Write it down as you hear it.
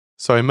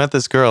So I met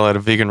this girl at a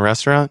vegan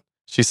restaurant.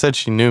 She said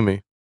she knew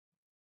me,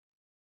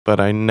 but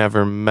I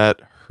never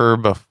met her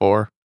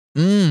before.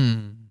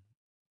 I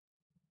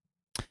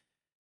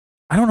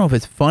don't know if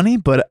it's funny,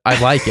 but I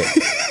like it.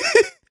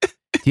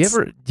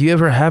 Do you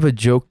ever have a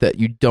joke that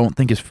you don't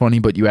think is funny,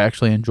 but you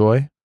actually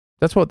enjoy?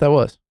 That's what that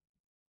was.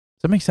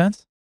 Does that make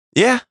sense?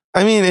 Yeah.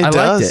 I mean, it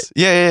does. Liked it.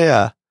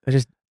 Yeah.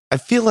 I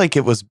feel like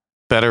it was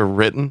better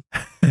written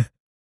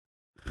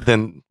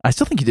than I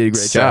still think you did a great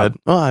said.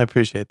 job. Oh, I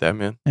appreciate that,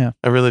 man. Yeah.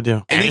 I really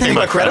do. Anything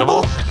but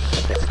credible?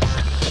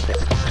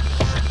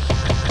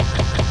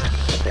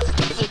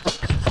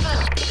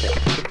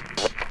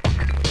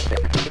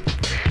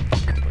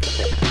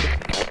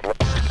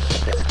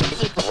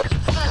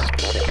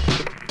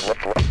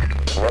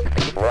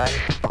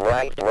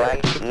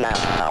 Right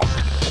now.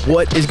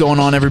 What is going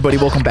on, everybody?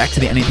 Welcome back to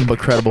the Anything But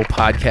Credible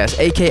podcast,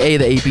 aka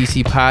the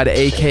ABC Pod,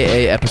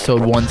 aka episode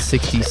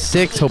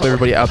 166. Hope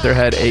everybody out there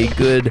had a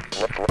good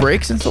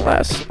break since the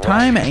last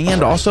time,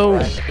 and also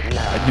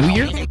a new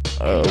year.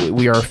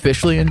 We are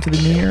officially into the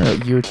new year,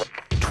 year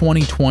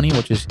 2020,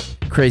 which is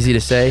crazy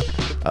to say.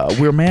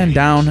 We're man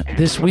down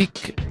this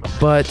week,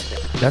 but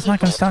that's not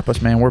going to stop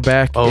us, man. We're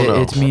back.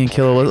 No. It's me and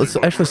Kilo. Let's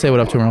actually say what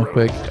up to him real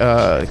quick.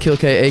 Kill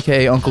K,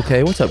 aka Uncle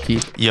K. What's up,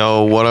 Keith?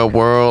 Yo, what up,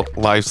 world?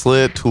 Life's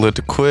lit, too lit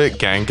to quit.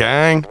 Gang,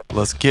 gang.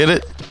 Let's get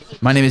it.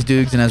 My name is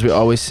Dukes, and as we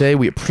always say,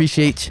 we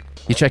appreciate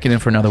you checking in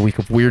for another week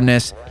of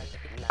weirdness.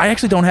 I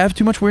actually don't have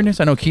too much weirdness.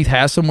 I know Keith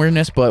has some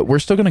weirdness, but we're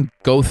still going to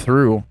go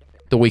through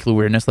the weekly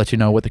weirdness, let you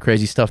know what the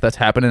crazy stuff that's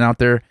happening out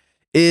there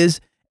is.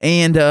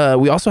 And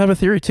we also have a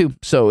theory, too.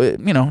 So,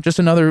 just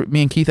another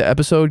me and Keith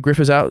episode. Griff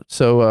is out,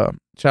 so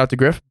shout out to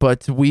Griff.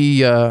 But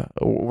we're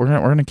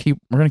gonna keep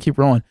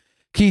rolling.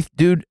 Keith,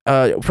 dude,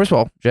 first of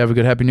all, did you have a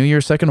good Happy New Year?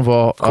 Second of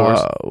all,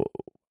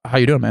 how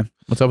you doing, man?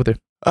 What's up with you?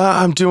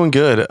 I'm doing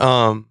good.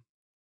 Very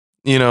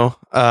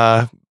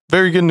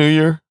good New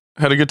Year.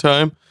 Had a good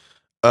time.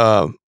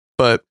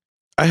 But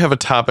I have a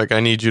topic I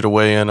need you to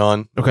weigh in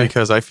on. Okay.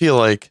 Because I feel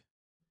like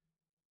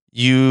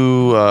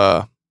you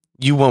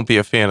won't be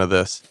a fan of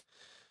this.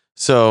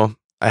 So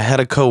I had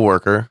a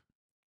coworker,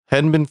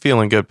 hadn't been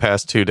feeling good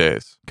past 2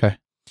 days. Okay.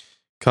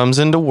 Comes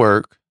into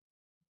work.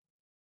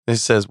 He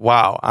says,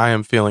 wow, I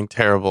am feeling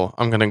terrible.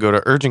 I'm going to go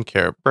to urgent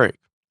care break.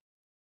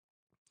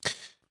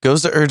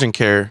 Goes to urgent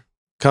care,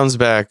 comes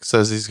back,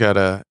 says he's got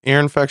a ear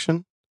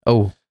infection,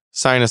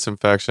 sinus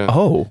infection,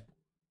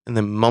 and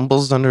then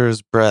mumbles under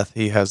his breath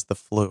he has the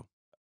flu.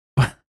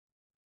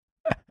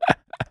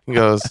 He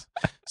goes,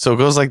 so it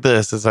goes like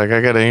this. It's like, I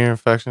got an ear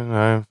infection, an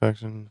eye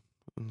infection,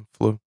 and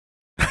flu.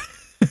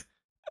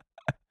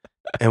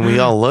 And we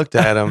all looked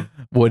at him.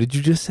 What did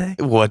you just say?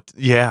 What?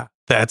 Yeah,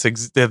 that's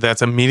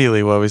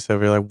immediately what we said.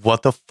 We were like,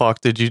 what the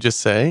fuck did you just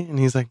say? And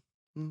he's like,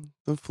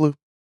 the flu.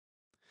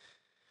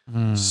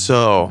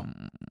 So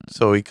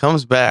he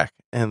comes back,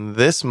 and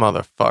this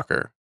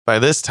motherfucker, by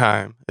this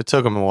time, it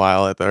took him a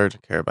while at the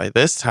urgent care. By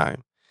this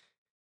time,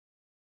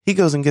 he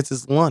goes and gets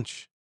his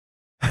lunch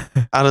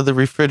out of the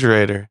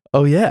refrigerator.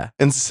 Oh, yeah.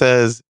 And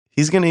says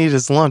he's going to eat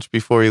his lunch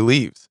before he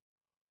leaves.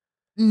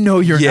 No,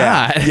 you're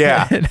not.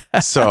 Yeah.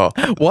 So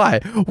why?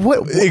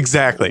 What?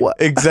 Exactly. What?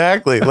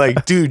 Exactly.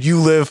 Like, dude, you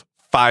live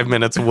 5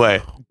 minutes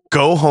away.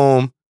 Go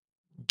home.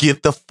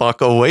 Get the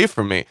fuck away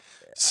from me.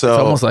 So It's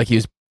almost like he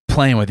was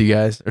playing with you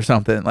guys or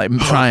something, like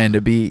trying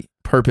to be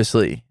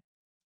purposely.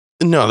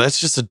 No, that's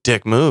just a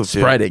dick move,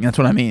 dude. Spreading. That's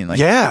what I mean. Like,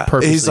 yeah.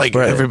 purposely He's like,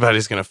 spreading.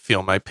 everybody's going to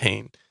feel my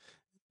pain.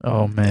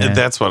 Oh, man.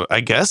 I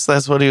guess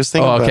that's what he was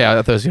thinking. Oh, okay. About.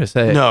 I thought I was going to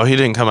say it. No, he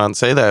didn't come out and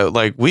say that.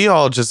 Like, we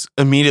all just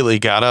immediately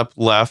got up,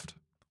 left.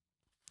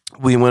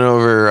 We went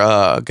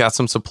over, got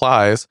some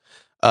supplies,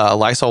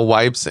 Lysol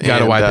wipes.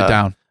 Gotta wipe it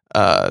down.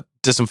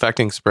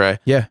 Disinfecting spray.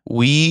 Yeah.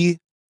 We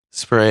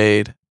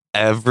sprayed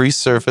every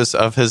surface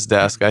of his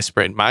desk. I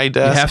sprayed my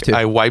desk. You have to.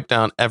 I wiped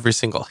down every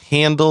single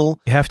handle.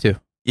 You have to.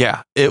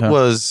 Yeah. It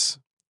was.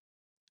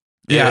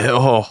 Yeah.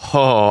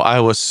 I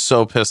was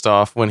so pissed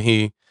off when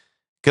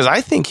because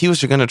I think he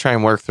was going to try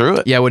and work through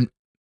it. Yeah. When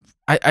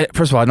I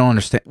first of all, I don't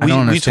understand.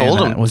 We told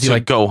him was he to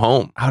like go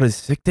home. out of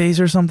sick days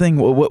or something?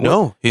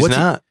 No, he's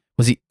not.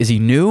 Is he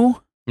new?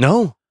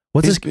 No.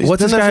 What's He's this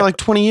been there guy for like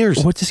 20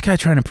 years. What's this guy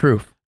trying to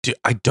prove? Dude,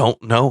 I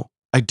don't know.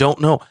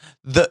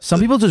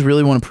 Some people just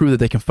really want to prove that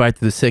they can fight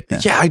through the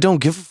sickness. Yeah, I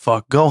don't give a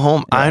fuck. Go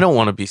home. Yeah. I don't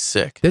want to be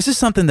sick. This is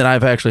something that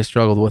I've actually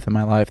struggled with in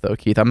my life, though,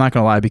 Keith. I'm not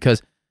going to lie,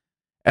 because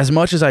as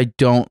much as I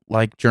don't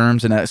like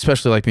germs, and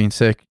especially like being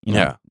sick,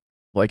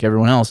 like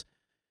everyone else,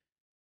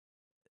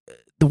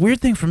 the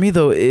weird thing for me,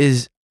 though,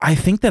 is I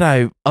think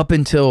that up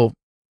until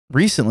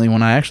recently,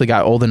 when I actually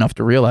got old enough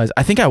to realize,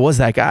 I think I was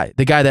that guy,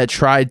 the guy that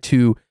tried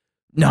to,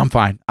 no, I'm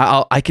fine.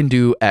 I can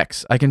do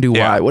X. I can do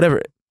Y,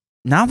 whatever.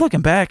 Now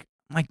looking back,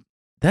 I'm like,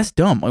 that's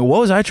dumb. Like, what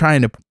was I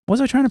trying to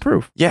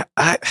prove? Yeah,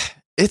 I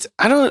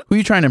don't. Who are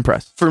you trying to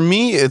impress? For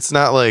me, it's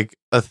not like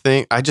a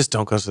thing. I just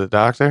don't go to the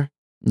doctor.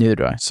 Neither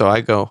do I. So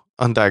I go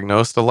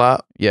undiagnosed a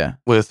lot. Yeah.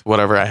 With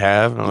whatever I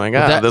have. And I'm like,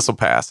 this will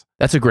pass.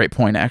 That's a great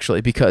point,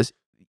 actually, because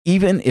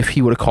even if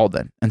he would have called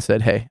then and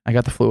said, hey, I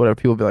got the flu, whatever,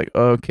 people would be like,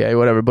 okay,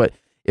 whatever. But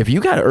if you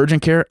got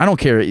urgent care, I don't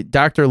care,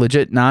 doctor,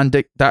 legit,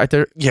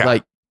 non-doctor, Yeah.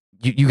 like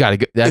you got to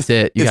go. That's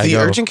it. You If got to the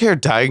go. urgent care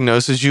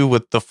diagnoses you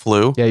with the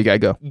flu, Yeah, you got to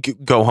go.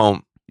 go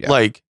home. Yeah.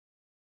 Like,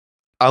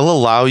 I'll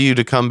allow you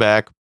to come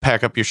back,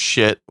 pack up your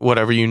shit,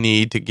 whatever you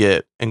need to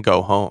get, and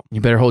go home.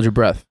 You better hold your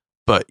breath.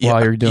 But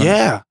While you're doing it.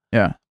 yeah.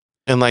 Yeah.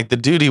 And like the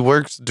dude he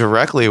works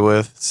directly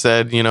with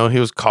said, you know, he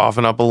was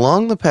coughing up a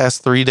lung the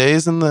past 3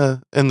 days in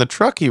the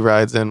truck he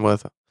rides in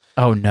with.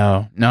 Oh,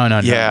 no.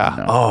 Yeah.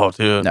 No. Oh,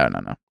 dude.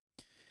 No.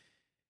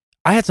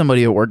 I had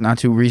somebody at work not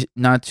too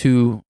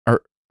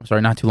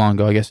long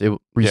ago. I guess it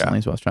recently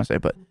is what I was trying to say,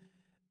 but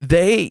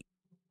they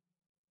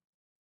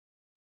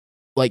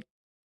like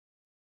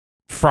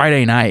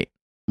Friday night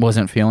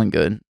wasn't feeling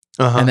good.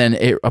 Uh-huh. And then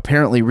it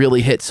apparently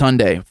really hit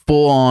Sunday,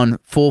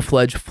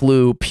 full-fledged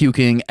flu,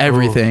 puking,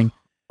 everything.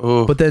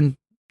 Ooh. But then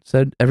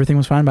said everything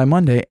was fine by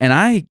Monday. And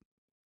I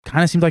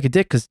kind of seemed like a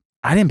dick because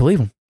I didn't believe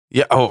him.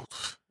 Yeah. Oh,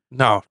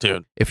 no,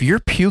 dude. If you're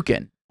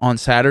puking on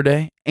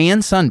Saturday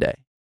and Sunday,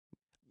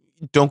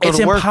 Don't go it's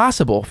to work.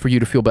 impossible for you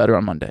to feel better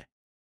on Monday.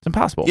 It's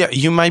impossible. Yeah,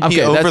 you might be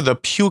Okay, over that's- the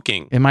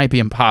puking. It might be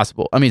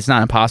impossible. I mean, it's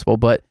not impossible,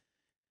 but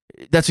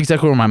that's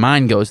exactly where my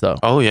mind goes, though.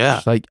 Oh, yeah.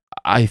 It's like,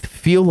 I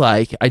feel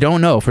like, I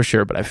don't know for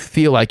sure, but I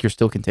feel like you're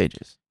still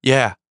contagious.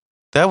 Yeah.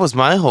 That was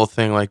my whole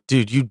thing. Like,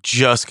 dude, you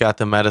just got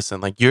the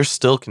medicine. Like, you're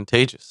still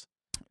contagious.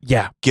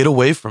 Yeah, Get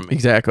away from me.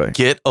 exactly.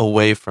 Get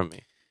away from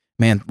me.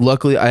 Man,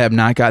 luckily I have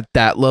not got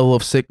that level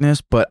of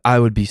sickness, but I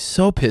would be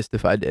so pissed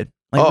if I did.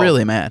 Like, Oh.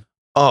 really mad.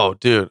 Oh,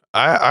 dude.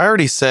 I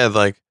already said,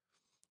 like,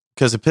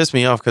 because it pissed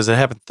me off because it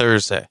happened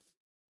Thursday.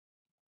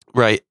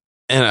 Right.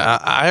 And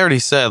I already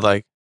said,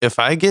 like, if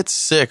I get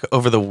sick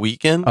over the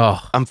weekend,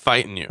 Oh, I'm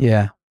fighting you.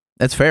 yeah.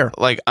 That's fair.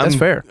 Like, That's I'm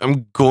fair.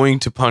 I'm going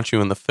to punch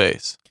you in the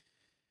face.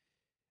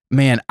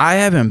 Man, I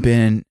haven't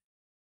been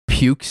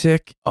puke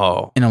sick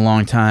Oh, in a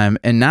long time.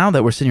 And now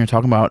that we're sitting here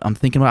talking about, I'm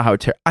thinking about how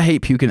I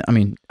hate puking. I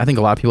mean, I think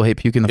a lot of people hate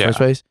puking in the Yeah. first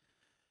place,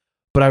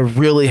 but I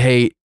really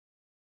hate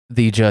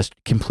the just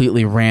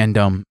completely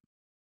random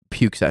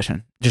puke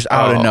session, just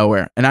out Oh. of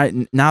nowhere.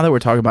 And now that we're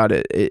talking about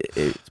it,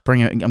 it's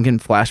bringing. I'm getting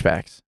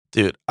flashbacks.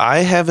 dude. I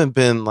haven't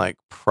been, like,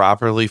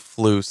 properly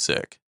flu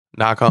sick,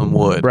 knock on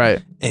wood,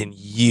 Right? in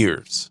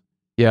years.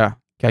 Yeah.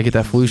 Gotta get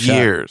that flu shot.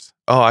 Years.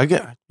 Oh, I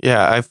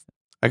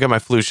got my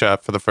flu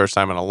shot for the first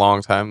time in a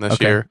long time this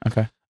Okay. year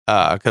Okay.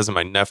 because of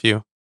my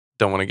nephew.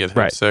 Don't want to get him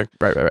Right. sick.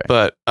 Right.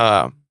 But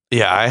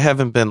yeah, I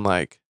haven't been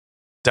like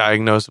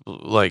diagnosed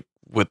like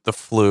with the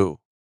flu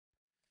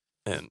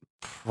in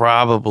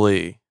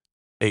probably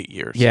 8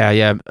 years. Yeah.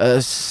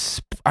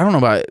 I don't know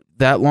about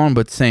that long,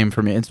 but same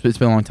for me. It's been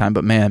a long time.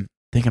 But man,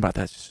 thinking about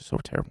that's just so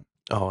terrible.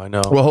 Oh, I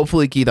know. Well,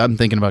 hopefully, Keith, I'm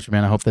thinking about you,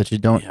 man. I hope that you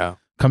don't Yeah,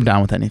 come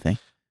down with anything.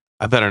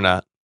 I better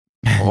not,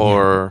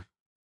 or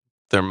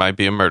there might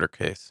be a murder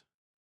case,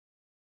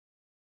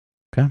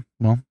 Okay.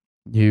 Well,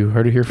 you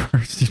heard it here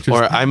first. You just-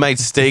 or I might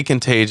stay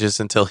contagious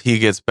until he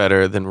gets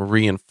better, then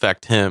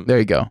reinfect him. there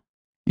you go.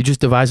 You just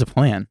devise a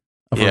plan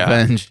of Yeah.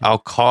 revenge. I'll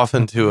cough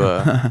into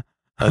a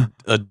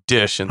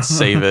dish and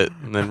save it,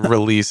 and then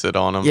release it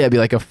on him. Yeah, it'd be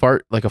like a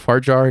fart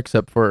jar,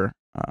 except for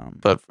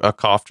But a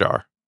cough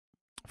jar.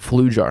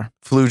 flu jar.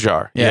 Flu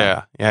jar.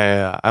 Yeah.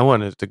 Yeah. I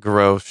want it to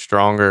grow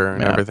stronger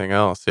and Yeah. everything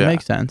else. It Yeah.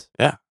 makes sense.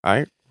 Yeah.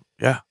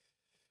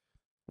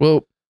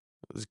 Well,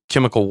 It's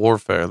chemical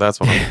warfare. That's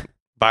what I'm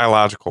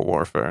biological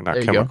warfare, not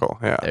There you go. chemical.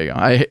 Yeah. there you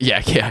go.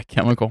 Yeah,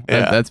 chemical.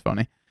 Yeah. That's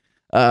funny.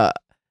 I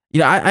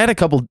had a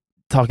couple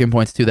talking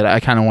points too that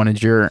I kind of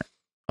wanted your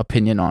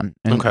opinion on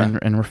and, Okay.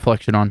 and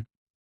reflection on.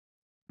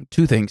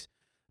 Two things.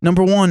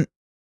 Number one,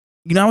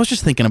 I was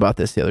just thinking about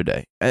this the other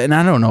day, and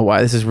I don't know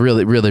why. This is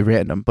really, really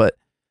random, but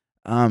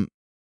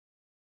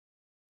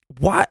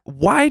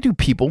why do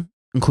people,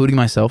 including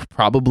myself,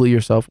 probably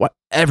yourself, why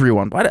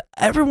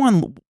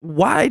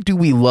do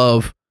we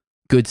love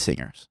good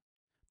singers?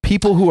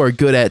 People who are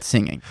good at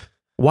singing.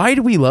 Why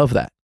do we love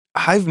that?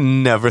 I've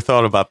never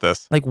thought about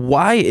this. Like,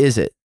 why is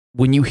it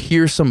when you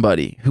hear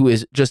somebody who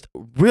is just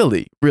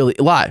really, really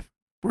live,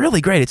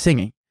 really great at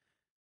singing,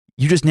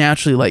 you just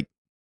naturally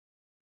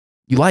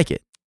you like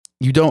it?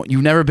 You've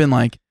never been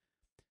like,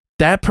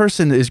 that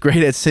person is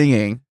great at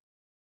singing,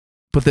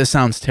 but this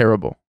sounds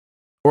terrible.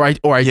 Or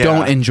I Yeah.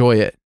 don't enjoy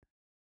it.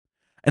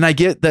 And I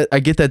get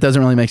that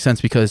doesn't really make sense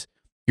because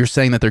you're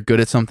saying that they're good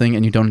at something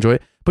and you don't enjoy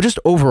it. But just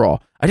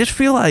overall, I just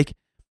feel like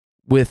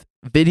with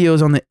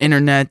videos on the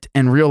internet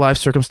and real life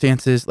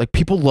circumstances, like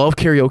people love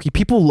karaoke.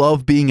 People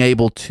love being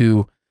able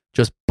to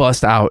just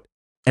bust out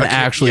and Okay,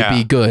 actually yeah.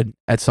 be good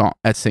at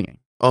singing.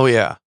 Oh,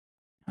 yeah. I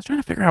was trying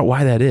to figure out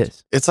why that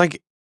is. It's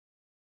like,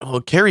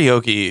 well,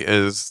 karaoke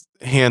is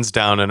hands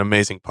down an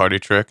amazing party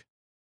trick.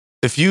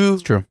 If you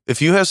It's true.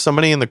 have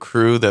somebody in the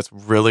crew that's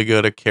really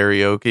good at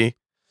karaoke,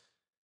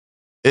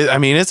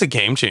 it's a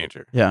game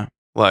changer. Yeah.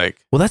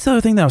 Like, Well, that's the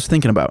other thing that I was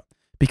thinking about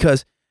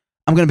because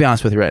I'm going to be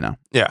honest with you right now.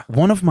 yeah.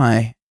 One of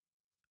my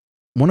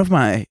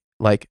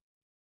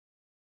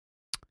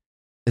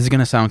this is going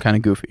to sound kind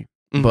of goofy,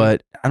 Mhm.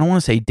 but I don't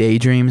want to say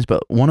daydreams,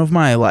 but one of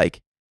my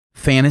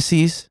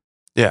fantasies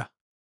Yeah.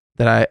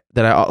 that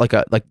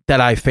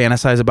I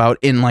fantasize about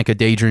in like a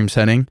daydream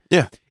setting.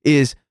 Yeah.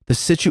 Is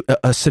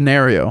a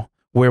scenario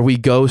where we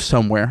go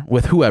somewhere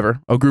with whoever,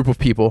 a group of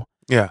people.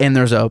 Yeah. And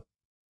there's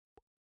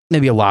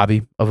maybe a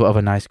lobby of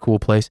a nice, cool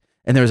place.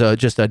 And there's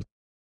just a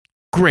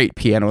great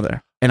piano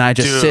there. And I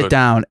just sit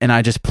down and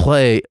I just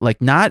play,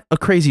 like, not a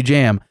crazy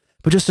jam,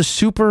 but just a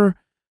super,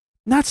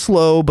 not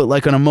slow, but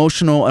like an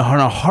emotional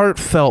and a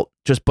heartfelt,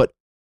 but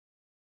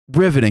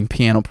riveting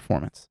piano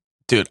performance.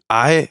 Dude,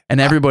 and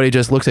everybody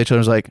just looks at each other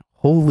and is like,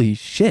 holy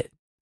shit.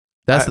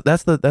 That's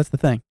the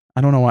thing.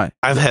 I don't know why.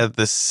 I've had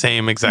the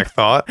same exact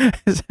thought.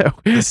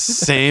 The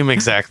same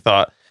exact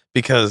thought,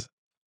 because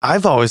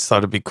I've always thought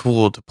it'd be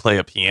cool to play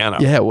a piano.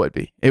 Yeah, it would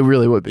be. It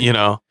really would be. You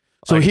know?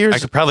 So like, I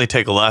could probably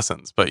take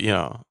lessons, but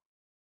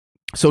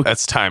so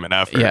that's time and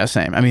effort. Yeah,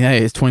 same. I mean, hey,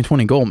 it's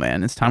 2020 goal,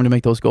 man. It's time to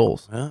make those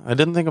goals. Yeah, I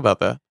didn't think about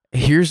that.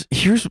 This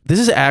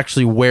is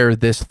actually where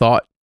this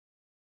thought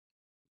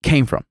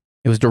came from.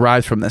 It was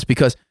derived from this,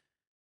 because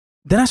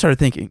then I started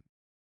thinking,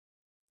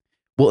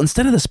 well,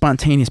 instead of the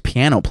spontaneous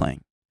piano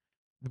playing,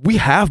 we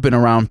have been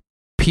around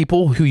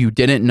people who you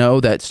didn't know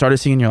that started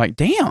singing. You're like,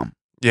 damn.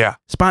 Yeah.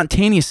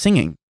 Spontaneous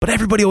singing. But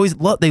everybody always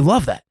they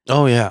love that.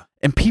 Oh, yeah.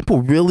 And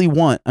people really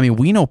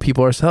we know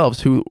people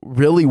ourselves who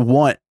really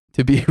want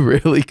to be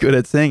really good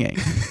at singing.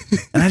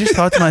 And I just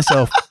thought to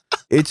myself,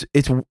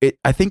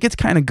 I think it's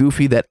kind of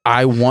goofy that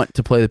I want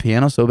to play the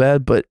piano so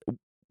bad, but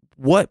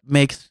what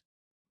makes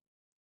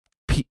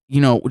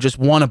just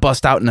want to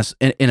bust out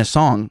in a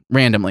song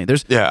randomly?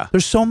 There's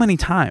so many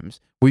times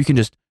where you can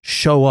just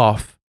show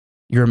off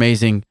your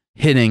amazing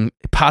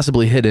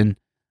possibly hidden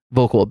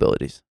vocal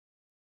abilities.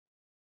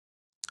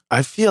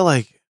 I feel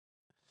like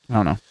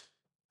I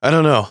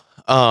don't know.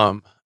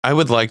 I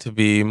would like to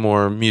be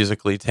more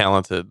musically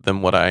talented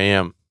than what I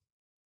am.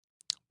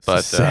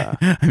 But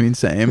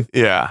same.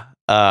 Yeah.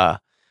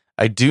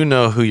 I do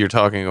know who you're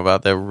talking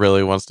about that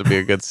really wants to be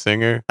a good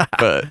singer,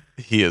 but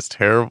he is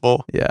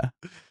terrible. Yeah.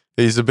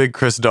 He's a big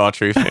Chris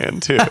Daughtry fan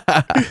too.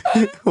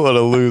 What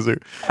a loser.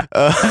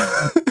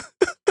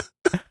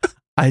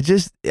 I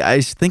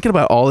was thinking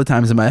about all the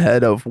times in my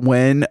head of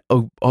when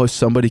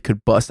somebody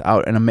could bust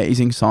out an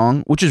amazing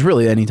song, which is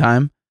really any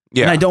time.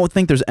 Yeah. And I don't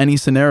think there's any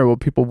scenario where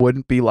people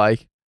wouldn't be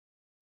like,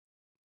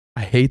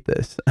 I hate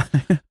this.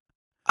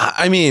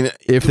 I mean,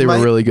 if they were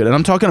really good. And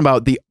I'm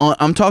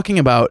talking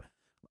about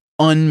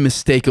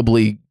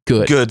unmistakably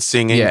good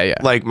singing. Yeah.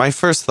 Like, my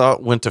first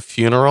thought went to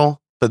Funeral,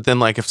 but then,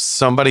 like, if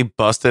somebody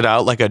busted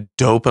out like a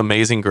dope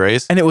Amazing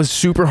Grace and it was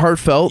super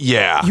heartfelt,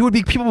 people would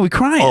be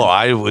crying. Oh,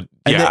 I would.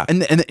 Yeah.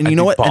 And you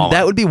know what? Bawling. And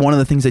that would be one of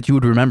the things that you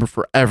would remember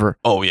forever.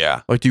 Oh,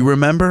 yeah. Like, do you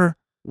remember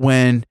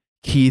when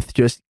Keith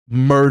just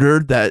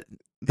murdered that?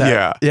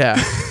 Yeah.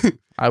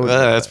 I would.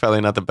 That's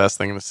probably not the best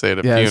thing to say at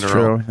a funeral. That's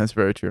true. That's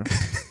very true.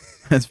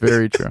 That's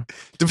very true.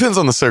 Depends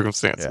on the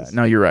circumstances. Yeah.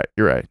 No, you're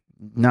right.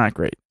 Not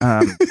great.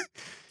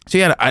 So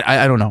yeah,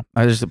 I don't know.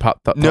 I just thought.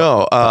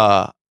 No,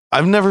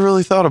 I've never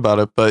really thought about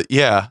it, but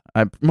yeah,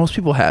 most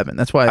people haven't.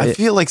 That's why I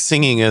feel like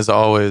singing is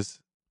always.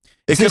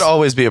 It could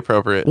always be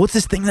appropriate. What's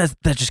this thing that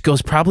just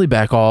goes probably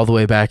back all the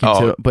way back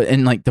into? But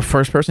in like the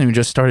first person who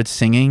just started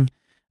singing,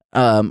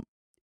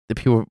 the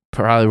people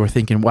probably were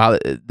thinking, wow,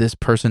 this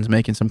person's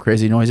making some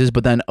crazy noises.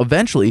 But then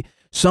eventually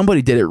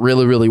somebody did it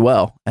really, really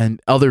well. And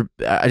I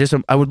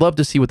would love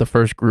to see what the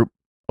first group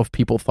of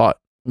people thought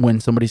when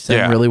somebody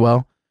sang really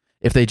well.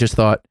 If they just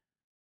thought,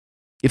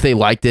 if they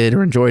liked it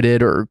or enjoyed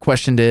it or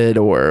questioned it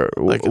or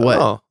like, what.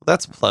 Oh,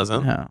 that's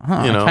pleasant. Yeah,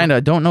 I kind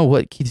of don't know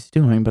what Keith's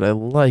doing, but I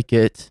like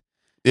it.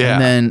 Yeah.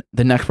 And then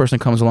the next person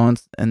comes along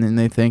and then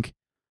they think,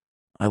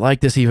 I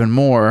like this even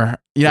more.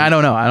 Yeah, I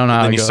don't know. How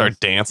then it you goes. Start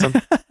dancing.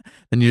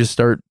 Then you just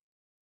start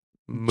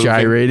moving,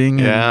 gyrating.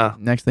 Yeah.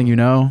 Next thing you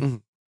know,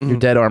 you're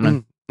dead,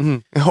 Armin.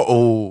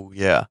 Oh,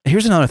 yeah.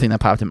 Here's another thing that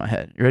popped in my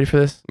head. You ready for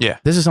this? Yeah.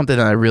 This is something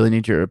that I really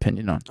need your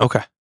opinion on.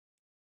 Okay.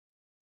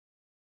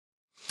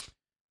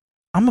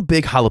 I'm a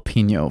big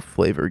jalapeno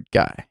flavored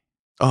guy.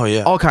 Oh,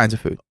 yeah. All kinds of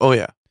food. Oh,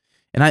 yeah.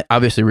 And I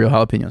obviously real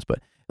jalapenos, but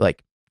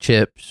like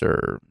chips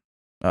or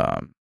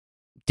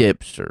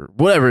dips or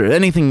whatever,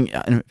 anything.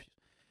 And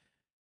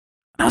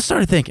I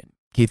started thinking,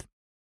 Keith,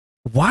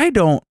 why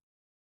don't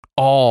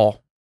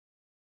all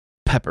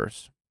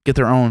peppers get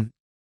their own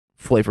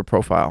flavor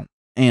profile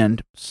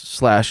and /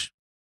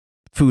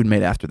 food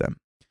made after them?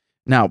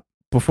 Now,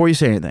 before you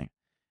say anything,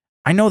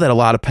 I know that a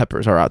lot of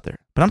peppers are out there,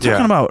 but I'm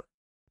talking about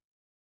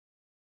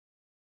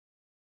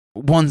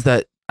ones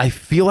that I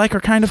feel like are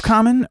kind of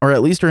common, or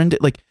at least are in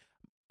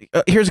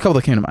here's a couple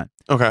that came to mind.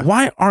 Okay.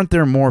 Why aren't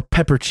there more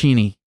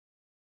peppercini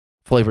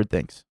flavored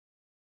things?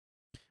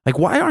 Like,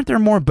 why aren't there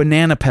more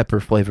banana pepper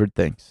flavored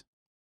things?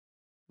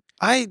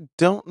 I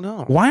don't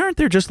know. Why aren't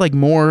there just like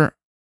more?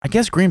 I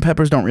guess green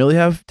peppers don't really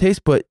have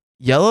taste, but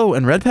yellow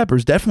and red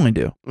peppers definitely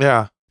do.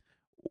 Yeah.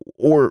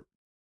 Or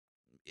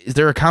is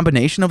there a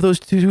combination of those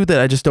two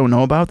that I just don't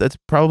know about that's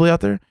probably out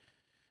there?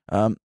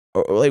 Or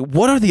like,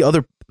 what are the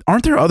other?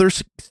 Aren't there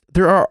others?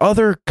 There are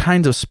other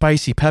kinds of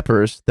spicy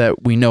peppers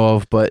that we know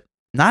of, but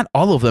not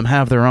all of them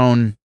have their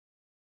own.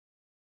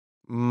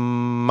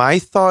 My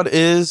thought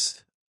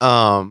is,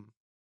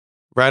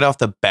 right off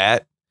the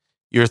bat,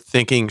 you're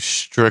thinking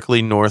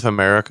strictly North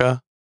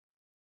America.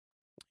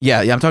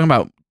 Yeah, I'm talking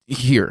about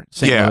here,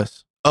 St. Yeah.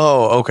 Louis.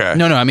 Oh, okay.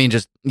 No, I mean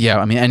just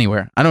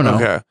anywhere. I don't know.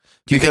 Okay.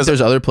 Do you think Because-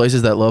 there's other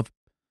places that love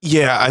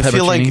Yeah, I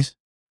feel like, pepperoncinis?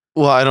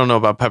 well, I don't know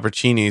about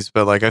pepperoncinis,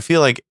 but like I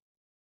feel like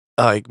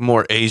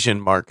more Asian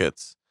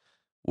markets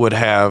would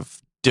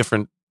have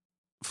different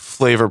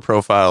flavor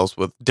profiles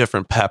with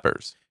different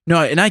peppers.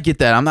 No, and I get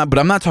that. I'm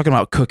not talking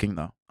about cooking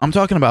though. I'm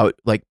talking about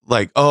like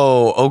Like,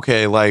 oh,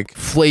 okay, like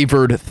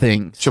flavored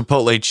things.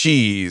 Chipotle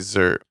cheese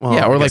or well,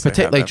 yeah, I or like guess they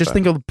potato. have Like that, just but-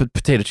 think of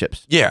potato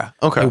chips. Yeah,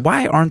 okay. Like,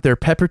 why aren't there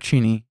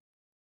peppercini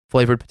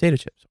flavored potato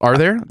chips? Are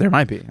there? There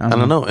might be. I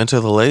don't know. Enter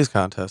the Lay's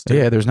contest. dude.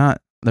 Yeah, there's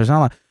not a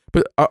lot.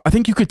 But I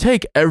think you could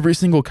take every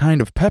single kind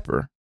of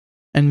pepper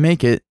and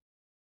make it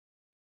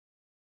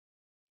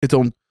its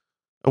own.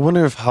 I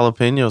wonder if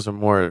jalapenos are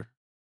more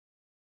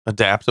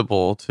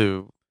adaptable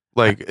to,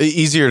 like,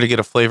 easier to get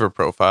a flavor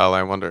profile.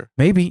 I wonder.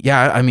 Maybe.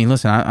 Yeah. I mean,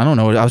 listen. I don't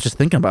know. I was just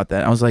thinking about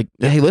that. I was like,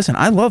 hey, listen.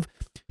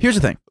 Here's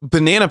the thing.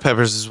 Banana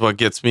peppers is what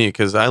gets me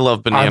because I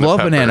love banana. I love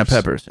banana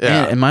peppers.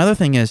 Yeah. And my other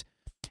thing is,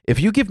 if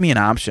you give me an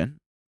option,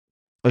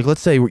 like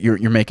let's say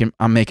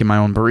I'm making my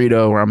own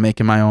burrito or I'm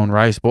making my own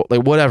rice bowl,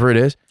 like whatever it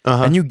is,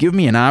 Uh-huh. and you give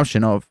me an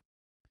option of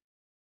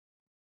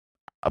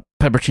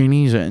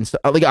pepperoncinis and stuff.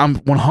 Like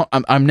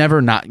I'm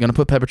never not gonna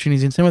put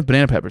pepperoncinis in. Same with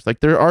banana peppers. Like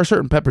there are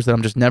certain peppers that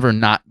I'm just never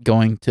not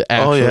going to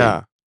Oh actually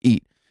yeah.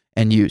 eat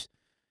and use.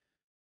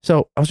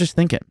 So I was just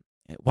thinking,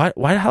 why do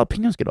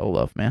jalapenos get all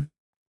love, man?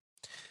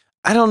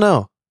 I don't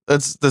know.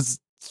 That's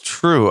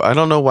true. I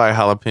don't know why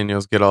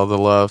jalapenos get all the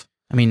love.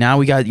 I mean, now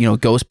we got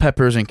ghost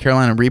peppers and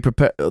Carolina Reaper.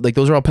 Like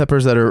those are all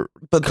peppers that are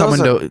But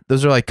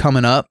those are like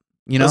coming up.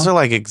 those are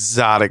like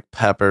exotic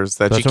peppers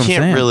that That's you what I'm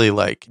can't saying. really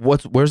like.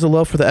 Where's the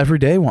love for the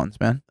everyday ones,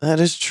 man? That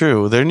is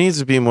true. There needs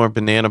to be more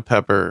banana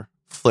pepper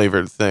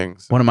flavored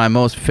things. One of my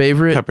most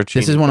favorite. Pepperoncini.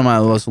 This is one of my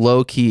most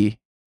low key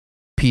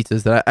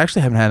pizzas that I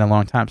actually haven't had in a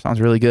long time.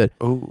 Sounds really good.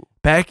 Oh,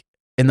 Back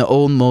in the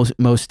old Most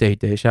State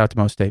days, shout out to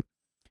Most State.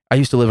 I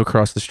used to live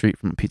across the street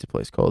from a pizza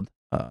place called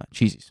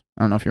Cheesy's.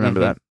 I don't know if you remember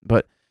Mhm. that,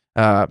 but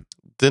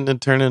didn't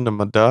it turn into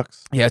my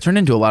ducks? yeah, it turned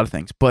into a lot of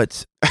things.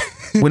 But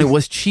when it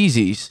was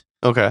Cheesy's,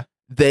 Okay.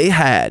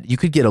 you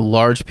could get a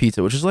large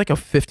pizza, which is like a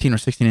 15 or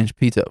 16 inch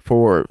pizza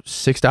for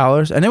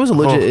 $6, and it was a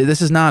legit. Oh.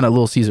 This is not a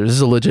Little Caesars. This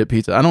is a legit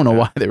pizza. I don't know Yeah.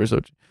 why they were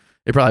so.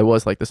 It probably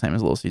was like the same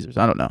as Little Caesars.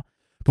 I don't know,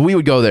 but we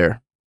would go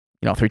there,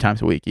 3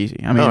 times a week, easy.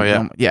 I mean,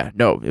 Oh, yeah.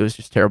 no, it was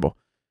just terrible.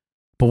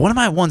 But one of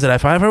my ones that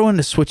if I ever wanted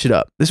to switch it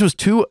up, this was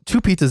two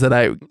pizza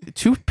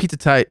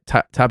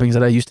toppings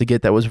that I used to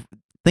get. That was,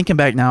 thinking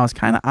back now, is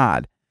kind of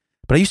odd,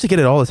 but I used to get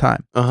it all the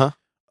time. Uh-huh.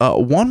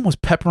 One was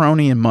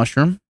pepperoni and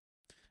mushroom.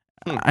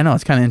 Hmm. I know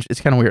it's kind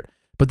of weird,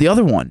 but the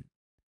other one,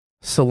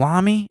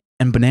 salami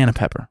and banana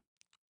pepper.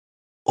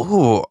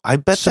 Oh, I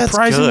bet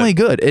Surprisingly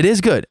that's good. good. It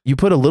is good. You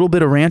put a little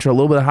bit of ranch or a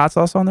little bit of hot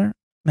sauce on there,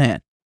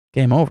 man,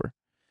 game over.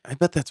 I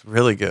bet that's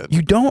really good.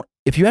 You don't.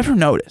 If you ever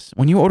notice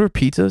when you order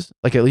pizzas,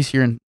 like at least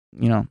here in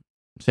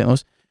St.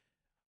 Louis,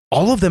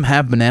 all of them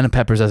have banana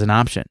peppers as an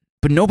option,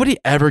 but nobody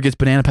ever gets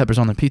banana peppers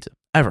on their pizza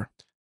ever.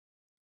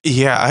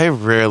 Yeah, I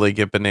rarely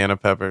get banana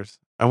peppers.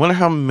 I wonder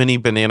how many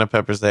banana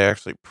peppers they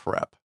actually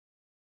prep.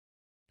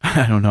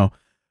 I don't know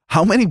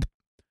how many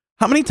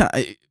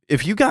times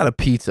if you got a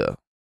pizza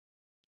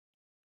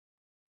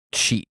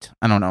sheet,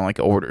 I don't know, like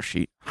an order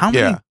sheet. How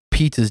many Yeah.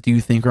 pizzas do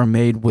you think are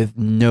made with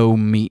no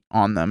meat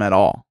on them at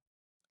all?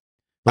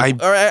 Or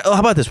how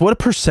about this? What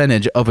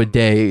percentage of a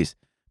day's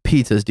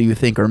pizzas do you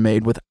think are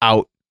made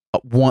without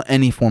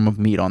any form of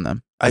meat on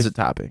them as a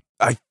topping?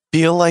 I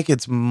feel like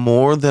it's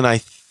more than I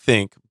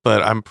think,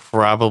 but I'm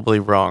probably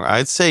wrong.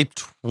 I'd say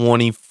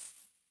 23%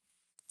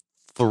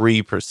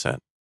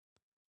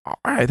 All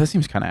right, that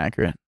seems kind of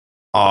accurate.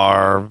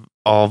 are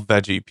all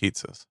veggie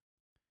pizzas.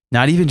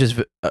 Not even just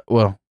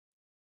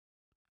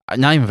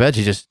not even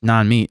veggie, just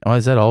non-meat. Oh,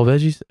 is that all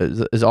veggies?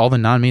 Is all the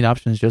non-meat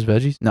options just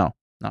veggies? No,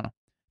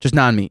 just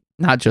non-meat,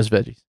 not just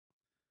veggies.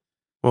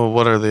 Well,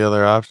 what are the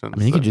other options? I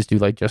mean, you could just do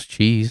like just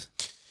cheese.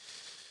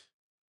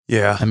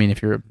 Yeah. I mean,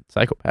 if you're a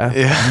psychopath,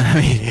 Yeah. I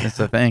mean, that's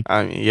the thing.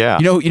 I mean, yeah.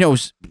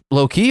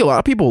 Low key, a lot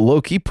of people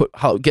low key get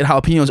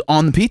jalapenos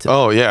on the pizza.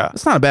 Oh, yeah.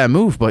 It's not a bad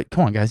move, but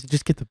come on, guys, you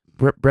just get the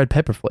red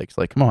pepper flakes.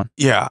 Like, come on.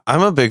 Yeah.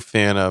 I'm a big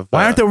fan of.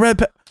 Why aren't the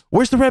red?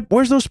 Where's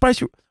those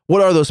spicy?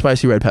 What are those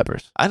spicy red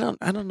peppers? I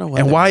don't know.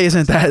 And why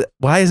isn't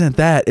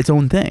that its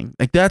own thing?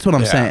 Like, that's what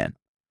I'm Yeah. saying.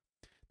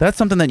 That's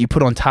something that you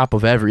put on top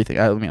of everything.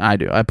 I mean, I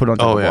do. I put it on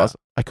top Oh, of yeah. lots.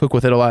 I cook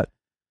with it a lot.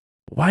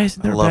 Why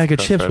isn't there I a love bag of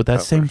crushed chips red with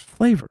that same peppers.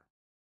 flavor?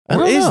 I Or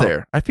don't is know.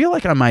 there? I feel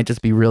like I might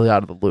just be really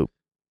out of the loop.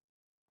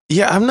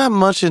 Yeah, I'm not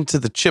much into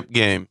the chip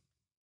game.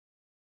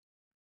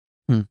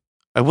 Hmm.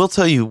 I will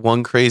tell you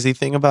one crazy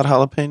thing about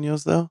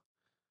jalapenos, though.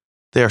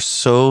 They are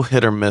so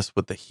hit or miss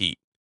with the heat.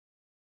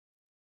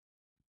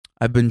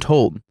 I've been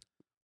told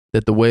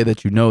that the way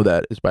that you know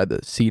that is by the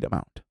seed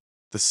amount.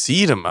 The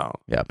seed amount.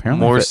 Yeah,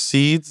 apparently. More if it-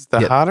 seeds, the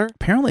Yeah. hotter?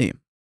 apparently,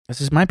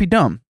 this might be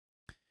dumb.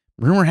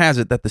 Rumor has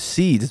it that the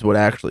seeds is what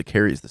actually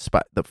carries the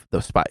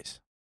spice.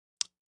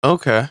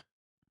 Okay.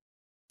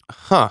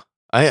 Huh.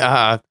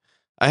 I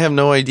I have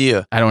no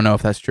idea. I don't know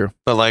if that's true.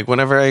 But like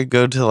whenever I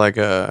go to like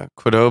a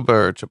Qdoba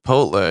or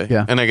Chipotle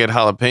Yeah. and I get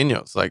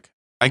jalapenos, like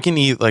I can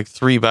eat like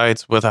 3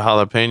 bites with a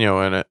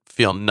jalapeno in it,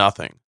 feel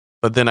nothing.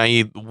 But then I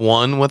eat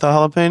one with a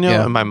jalapeno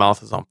Yeah. and my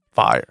mouth is on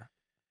fire.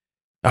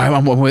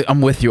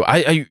 I'm with you.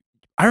 I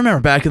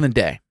remember back in the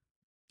day.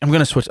 I'm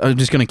gonna switch. I'm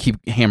just gonna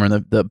keep hammering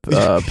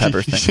the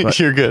peppers thing. But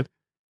You're good.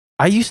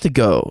 I used to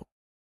go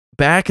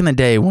back in the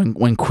day when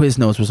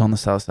Quiznos was on the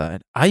south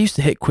side. I used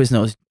to hit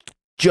Quiznos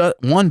just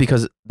one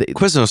because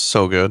Quiznos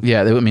so good.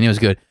 yeah, I mean it was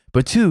good,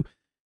 but two,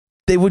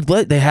 they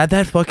had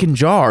that fucking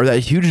jar,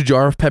 that huge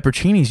jar of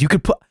pepperoncinis.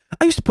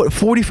 I used to put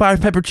 45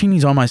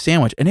 pepperoncinis on my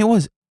sandwich, and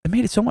it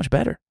made it so much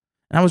better.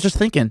 And I was just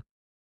thinking,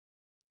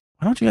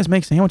 why don't you guys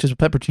make sandwiches with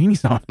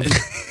pepperoncinis on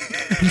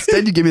it?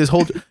 Instead, you give me this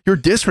whole. You're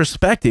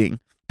disrespecting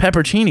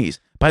pepperoncinis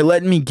by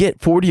letting me get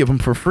 40 of them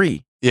for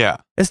free. Yeah.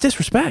 It's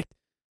disrespect.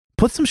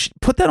 Put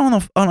that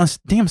on a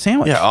damn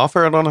sandwich. Yeah,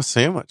 offer it on a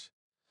sandwich.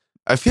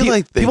 I feel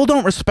like people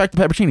don't respect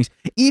the pepperoncinis.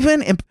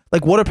 Even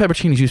like, what are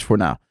pepperoncinis used for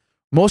now?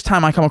 Most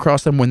time I come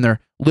across them when they're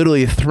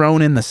literally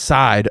thrown in the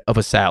side of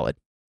a salad.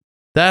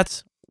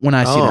 That's when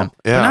I see them.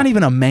 Yeah. They're not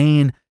even a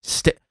main.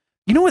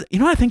 You know what?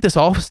 I think this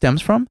all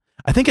stems from.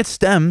 I think it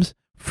stems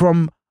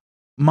from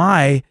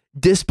my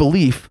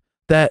disbelief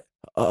that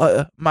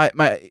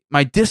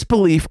my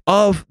disbelief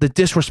of the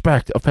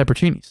disrespect of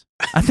pepperoncinis.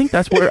 I think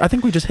that's where I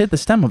think we just hit the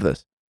stem of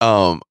this.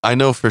 I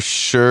know for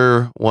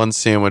sure one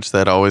sandwich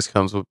that always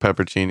comes with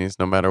pepperoncinis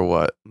no matter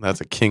what. And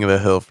that's a King of the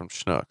Hill from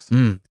Schnucks.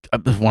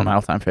 It's one of my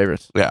all-time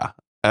favorites. Yeah.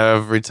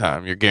 Every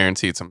time you're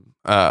guaranteed some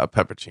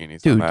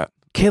pepperoncinis on Dude, that.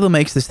 Kayla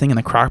makes this thing in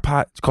the crock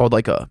pot. It's called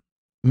like a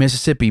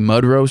Mississippi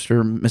mud roast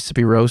or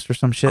Mississippi roast or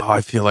some shit. Oh, I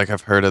feel like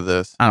I've heard of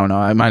this. I don't know.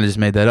 I might have just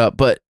made that up.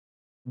 But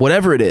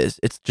whatever it is,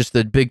 it's just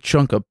a big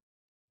chunk of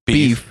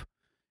beef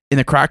in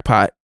the crock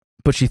pot,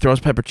 but she throws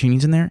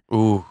pepperoncinis in there.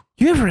 Ooh.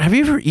 Have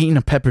you ever eaten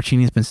a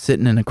pepperoni that's been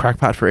sitting in a crock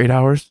pot for 8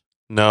 hours?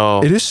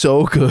 No. It is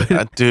so good.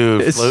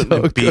 Dude, It's floating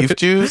so in beef good.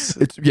 juice?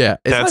 That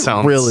That like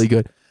sounds really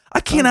good. I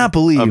cannot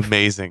believe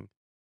amazing.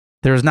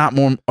 there's not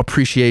more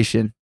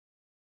appreciation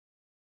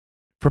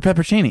for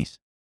pepperoncinis.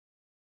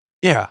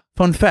 Yeah.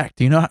 Fun fact: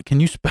 do you know do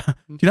you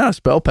know how to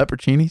spell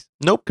pepperoncinis?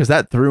 Nope. Because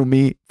that threw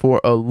me for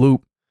a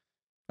loop.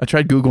 I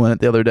tried googling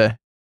it the other day.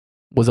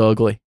 Was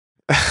ugly.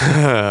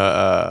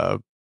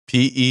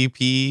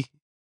 PEPERCHI.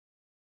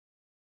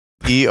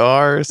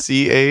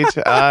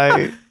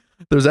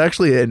 There's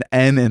actually an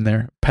N in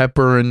there.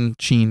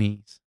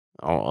 Pepperoncinis.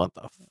 Oh, what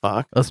the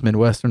fuck? Us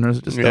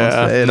Midwesterners just don't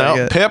Yeah. say it. No, I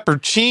get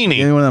peppercini.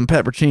 one of them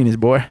pepperoncinis,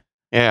 boy.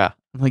 Yeah.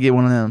 I'm gonna get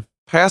one of them.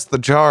 Pass the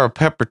jar of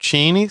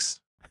pepperoncinis.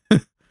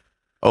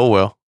 Oh,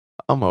 well.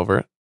 I'm over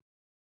it.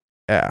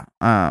 Yeah.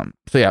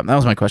 So yeah, that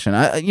was my question.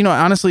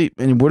 Honestly,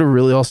 and what it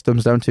really all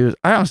stems down to is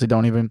I honestly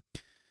don't even.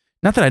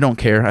 Not that I don't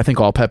care. I think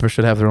all peppers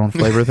should have their own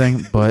flavor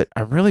thing, but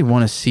I really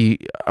want to see.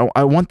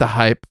 I want the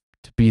hype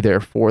to be there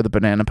for the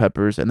banana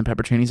peppers and the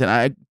pepperoncinis.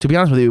 And to be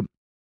honest with you,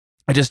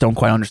 I just don't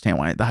quite understand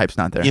why the hype's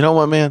not there. You know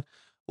what, man?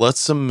 Let's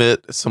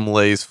submit some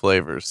Lay's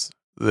flavors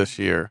this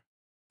year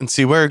and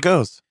see where it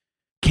goes.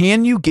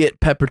 Can you get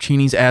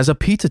pepperoncinis as a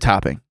pizza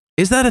topping?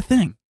 Is that a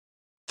thing?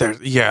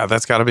 Yeah,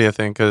 that's got to be a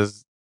thing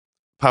because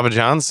Papa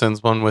John's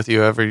sends one with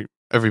you every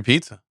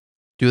pizza.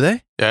 Do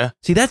they? Yeah.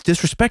 See, that's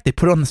disrespect. They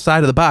put it on the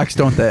side of the box,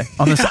 don't they?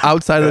 On the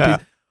outside of the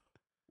pizza.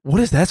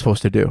 What is that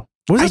supposed to do?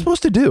 What is that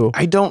supposed to do?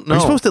 I don't know. Are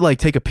you supposed to like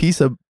take a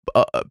piece of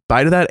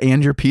bite of that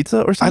and your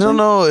pizza or something? I don't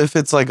know if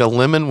it's like a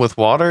lemon with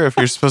water, if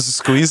you're supposed to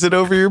squeeze it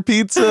over your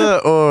pizza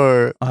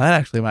or... Oh,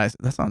 that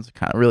sounds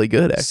kind of really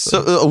good, actually.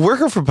 So, a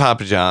worker for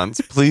Papa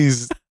John's,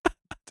 please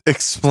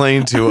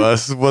explain to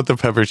us what the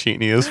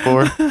pepperoni is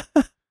for.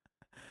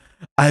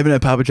 I haven't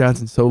had Papa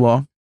John's in so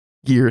long.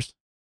 Years.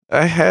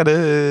 I had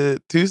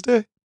it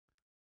Tuesday.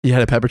 You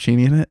had a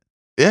pepperoni in it?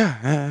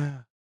 Yeah.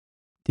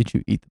 Did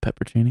you eat the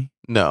pepperoni?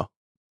 No.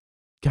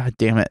 God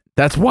damn it.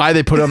 That's why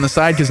they put it on the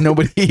side, because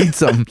nobody eats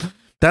them.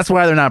 That's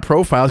why they're not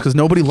profiles, because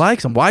nobody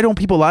likes them. Why don't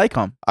people like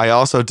them? I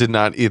also did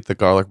not eat the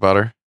garlic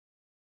butter.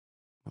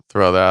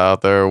 Throw that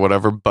out there.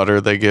 Whatever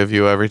butter they give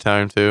you every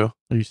time, too.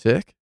 Are you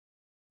sick?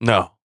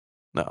 No.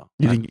 You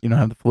don't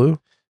have the flu?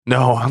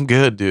 No, I'm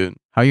good, dude.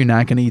 How are you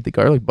not going to eat the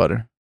garlic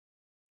butter?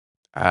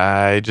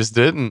 I just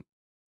didn't.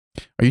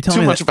 Are you telling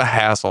Too me much of a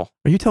hassle.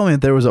 Are you telling me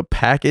that there was a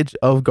package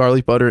of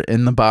garlic butter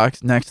in the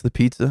box next to the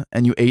pizza,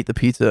 and you ate the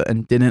pizza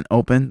and didn't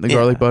open the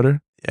garlic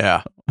butter?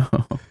 Yeah.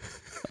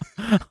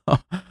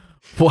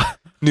 What?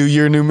 New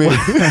year, new me.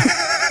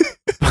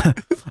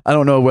 I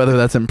don't know whether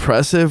that's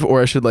impressive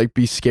or I should like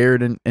be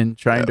scared and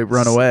trying to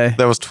run away.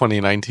 That was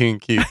 2019.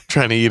 Keep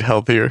trying to eat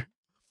healthier.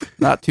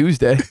 Not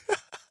Tuesday.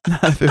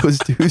 Not if it was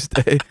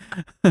Tuesday.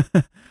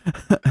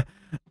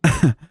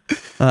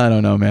 I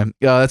don't know, man.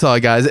 That's all,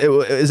 guys.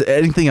 Is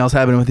anything else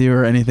happening with you,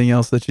 or anything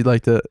else that you'd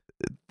like to?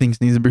 Things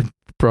needs to be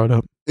brought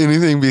up.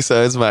 Anything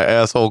besides my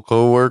asshole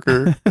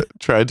coworker that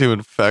tried to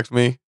infect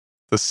me?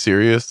 The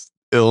serious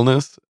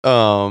illness?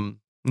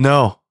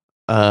 No.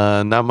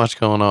 Not much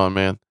going on,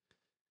 man.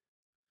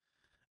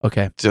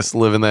 Okay. Just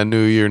living that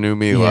new year, new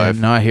me Yeah, life.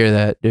 no, I hear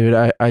that, dude.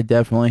 I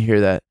definitely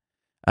hear that.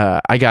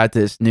 I got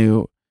this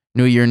new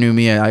year, new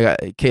me.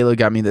 Kayla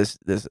got me this.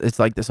 It's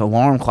like this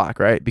alarm clock,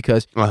 right?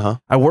 Because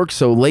I work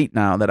so late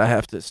now that I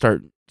have to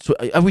start.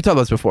 We talked about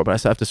this before,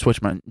 but I have to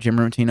switch my gym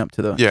routine up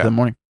to the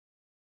morning.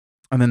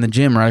 And then the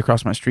gym right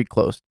across my street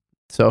closed,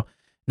 so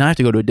now I have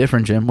to go to a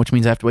different gym, which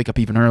means I have to wake up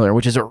even earlier,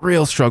 which is a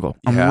real struggle.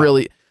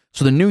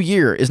 So the new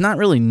year is not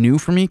really new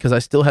for me because I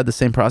still had the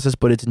same process,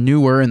 but it's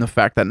newer in the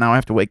fact that now I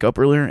have to wake up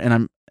earlier,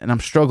 and I'm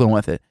struggling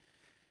with it.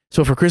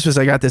 So for Christmas,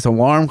 I got this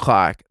alarm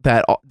clock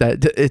that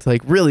it's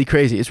like really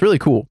crazy. It's really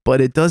cool, but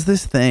it does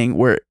this thing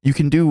where you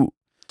can do.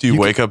 Do you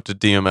wake up to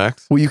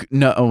DMX?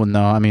 Well,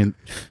 no. I mean,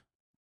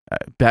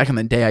 back in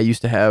the day, I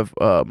used to have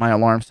my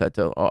alarm set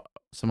to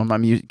some of my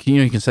music.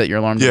 You can set your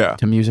alarm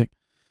to music.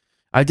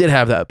 I did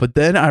have that, but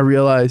then I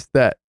realized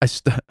that I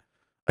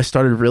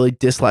started really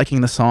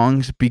disliking the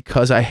songs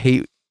because I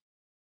hate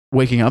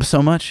waking up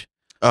so much.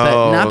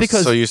 Not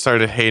because, so you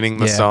started hating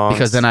the songs.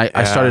 Because then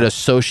I started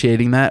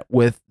associating that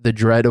with the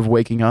dread of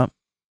waking up.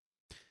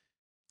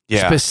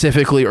 Yeah.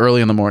 Specifically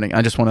early in the morning.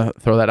 I just want to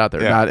throw that out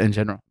there, not in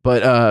general.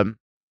 But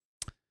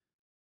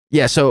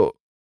so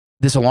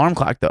this alarm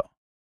clock though,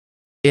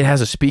 it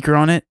has a speaker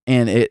on it,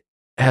 and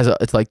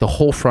it's like the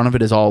whole front of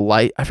it is all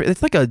light. I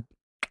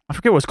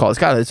forget what it's called. It's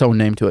got its own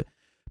name to it.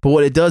 But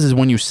what it does is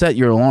when you set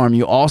your alarm,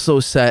 you also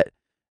set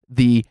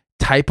the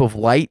type of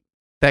light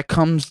that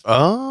comes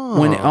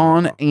when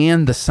on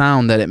and the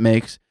sound that it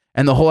makes.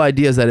 And the whole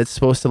idea is that it's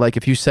supposed to, like,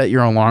 if you set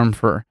your alarm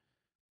for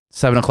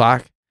 7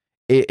 o'clock,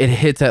 it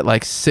hits at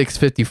like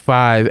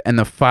 6:55, and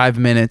the 5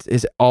 minutes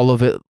is all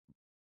of it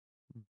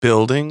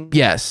building.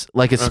 Yes,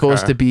 like it's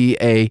supposed to be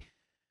I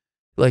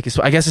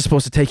guess it's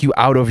supposed to take you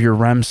out of your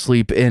REM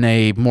sleep in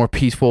a more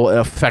peaceful,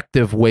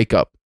 effective wake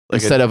up.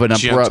 Like instead of an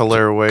abrupt,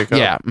 gentler wake up.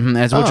 Yeah,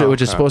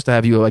 which is supposed to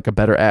have you like a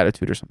better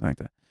attitude or something like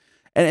that.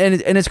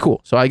 And it's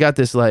cool. So I got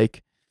this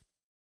like,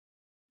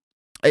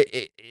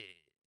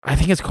 I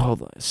think it's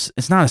called.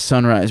 It's not a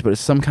sunrise, but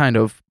it's some kind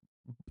of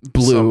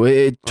blue.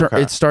 It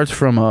starts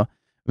from a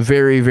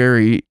very,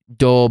 very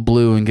dull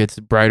blue and gets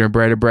brighter,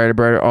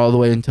 all the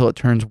way until it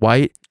turns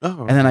white.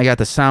 And then I got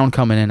the sound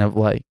coming in of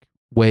like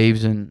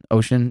waves and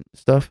ocean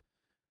stuff.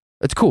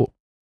 It's cool.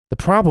 The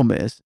problem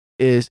is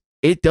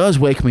it does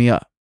wake me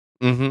up.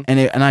 Mm-hmm.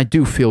 And I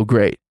do feel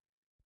great.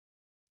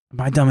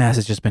 My dumb ass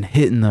has just been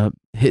hitting the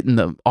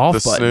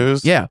off button.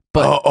 Snooze? Yeah,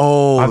 but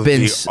I've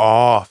been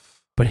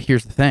off. But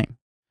here's the thing: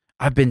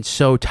 I've been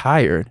so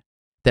tired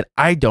that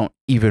I don't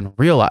even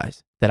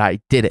realize that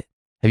I did it.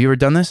 Have you ever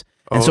done this?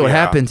 And so what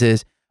happens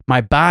is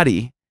my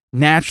body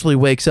naturally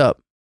wakes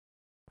up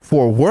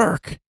for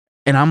work,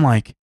 and I'm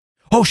like,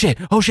 oh shit.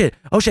 And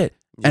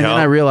then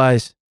I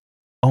realize,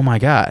 oh my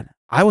God,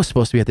 I was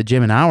supposed to be at the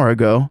gym an hour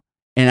ago,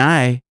 and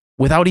I,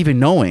 without even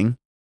knowing,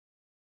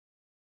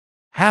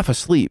 half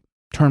asleep,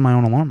 turned my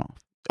own alarm off.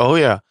 Oh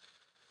yeah.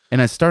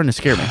 And it's starting to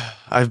scare me.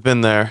 I've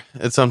been there.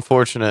 It's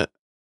unfortunate.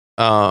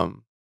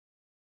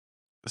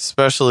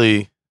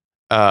 Especially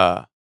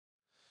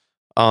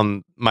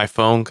on my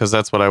phone, because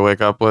that's what I wake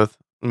up with,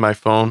 my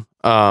phone.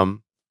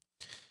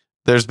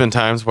 There's been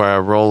times where I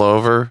roll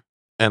over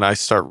and I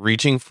start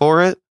reaching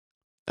for it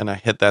and I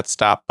hit that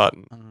stop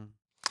button.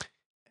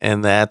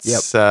 And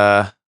that's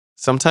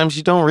sometimes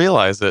you don't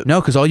realize it.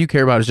 No, because all you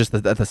care about is just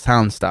that the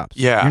sound stops.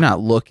 Yeah. You're not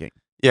looking.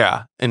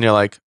 Yeah. And you're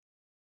like,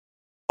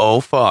 oh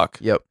fuck.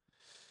 Yep.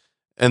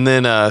 And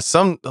then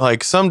some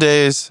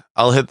days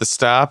I'll hit the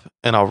stop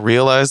and I'll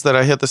realize that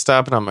I hit the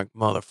stop and I'm like,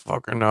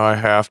 motherfucker, no, I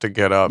have to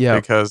get up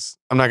because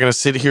I'm not going to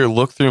sit here,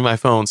 look through my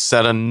phone,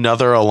 set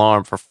another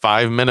alarm for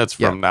 5 minutes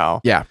from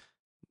now. Yeah.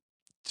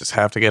 Just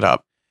have to get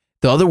up.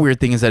 The other weird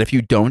thing is that if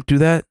you don't do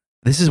that,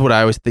 this is what I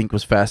always think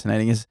was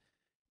fascinating is,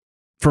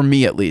 for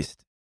me at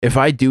least, if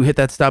I do hit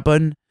that stop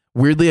button,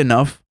 weirdly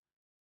enough,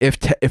 if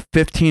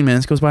 15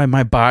 minutes goes by,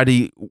 my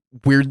body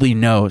weirdly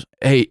knows,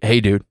 hey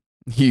dude,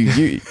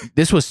 you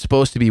this was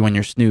supposed to be when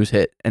your snooze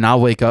hit, and I'll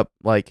wake up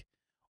like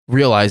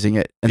realizing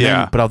it, and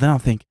then I'll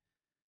think,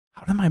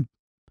 how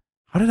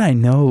did I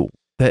know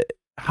that?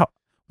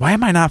 Why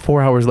am I not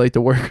 4 hours late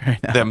to work right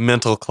now? That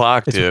mental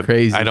clock, it's dude.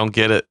 Crazy. I don't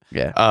get it.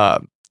 Yeah.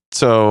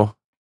 So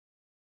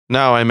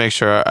now I make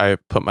sure I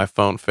put my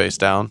phone face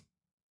down.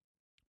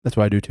 That's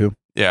what I do too.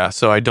 Yeah,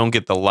 so I don't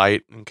get the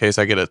light in case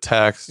I get a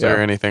text or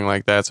anything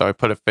like that. So I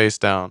put it face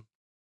down.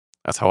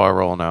 That's how I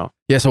roll now.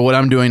 Yeah, so what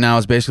I'm doing now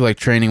is basically like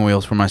training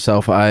wheels for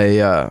myself.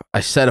 I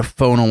set a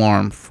phone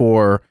alarm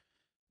for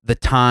the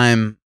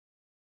time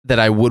that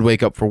I would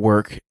wake up for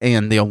work,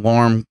 and the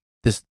alarm,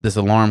 this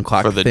alarm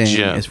clock for the thing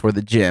gym. is for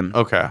the gym.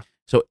 Okay.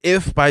 So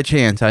if by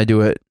chance I do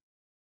it,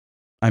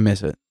 I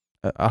miss it,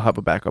 I'll have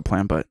a backup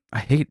plan, but I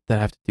hate that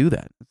I have to do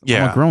that.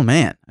 I'm a grown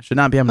man. I should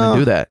not be able to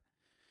do that.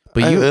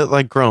 But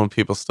like grown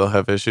people still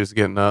have issues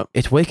getting up.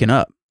 It's waking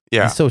up.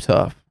 Yeah. It's so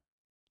tough.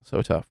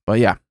 But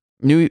yeah,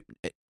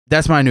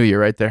 that's my new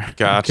year right there.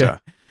 Gotcha. Okay.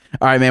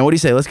 All right, man. What do you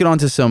say? Let's get on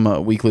to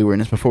some weekly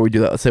weirdness. Before we do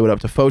that, let's say what up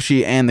to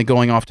Foshi and the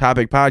Going Off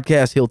Topic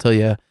podcast. He'll tell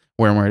you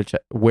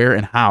where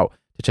and how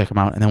to check him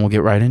out, and then we'll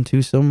get right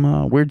into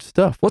some weird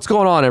stuff. What's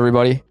going on,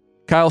 everybody?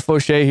 Kyle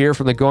Fauché here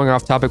from the Going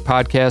Off Topic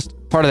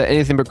podcast, part of the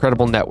Anything But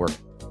Credible network.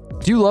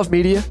 Do you love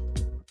media?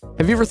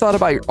 Have you ever thought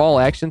about your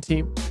all-action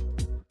team?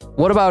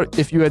 What about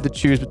if you had to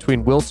choose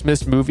between Will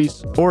Smith's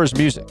movies or his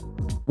music?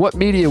 What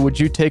media would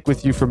you take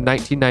with you from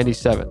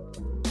 1997?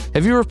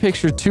 Have you ever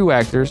pictured two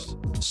actors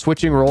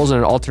switching roles in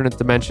an alternate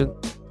dimension?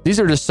 These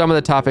are just some of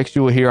the topics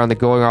you will hear on the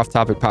Going Off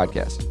Topic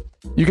podcast.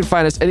 You can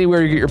find us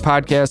anywhere you get your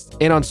podcasts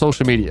and on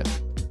social media.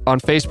 On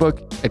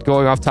Facebook at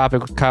Going Off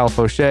Topic with Kyle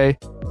Fauché,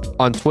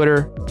 on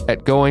Twitter at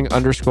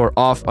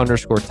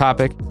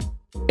going_off_topic,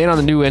 and on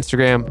the new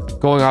Instagram,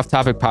 Going Off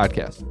Topic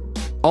Podcast.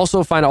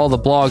 Also find all the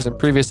blogs and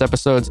previous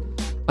episodes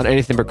on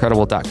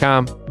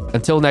anythingbutcredible.com.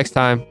 Until next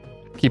time,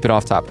 keep it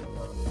off topic.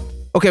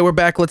 Okay, we're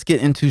back. Let's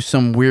get into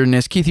some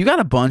weirdness. Keith, you got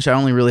a bunch. I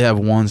only really have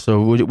one,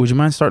 so would you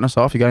mind starting us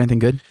off? You got anything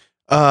good?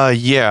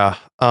 Yeah.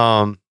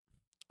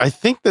 I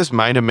think this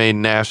might have made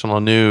national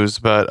news,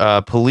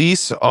 but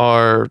police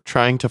are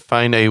trying to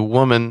find a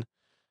woman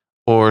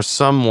or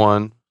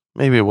someone.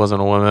 Maybe it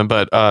wasn't a woman,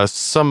 but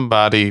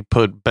somebody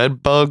put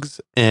bed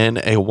bugs in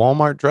a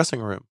Walmart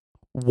dressing room.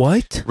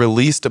 What?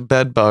 Released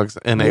bed bugs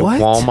in a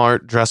What?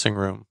 Walmart dressing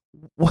room.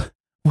 What?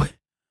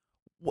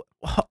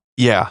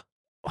 Yeah.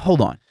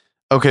 Hold on.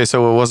 Okay,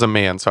 so it was a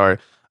man. Sorry.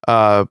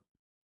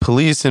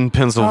 Police in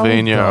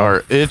Pennsylvania How the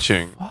are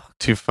itching fuck?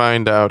 to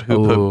find out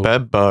who Ooh, put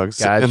bed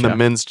bugs in the gotcha.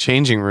 men's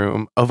changing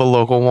room of a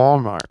local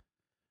Walmart.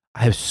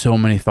 I have so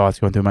many thoughts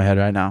going through my head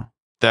right now.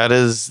 That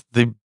is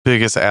the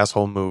biggest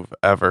asshole move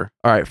ever.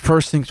 All right,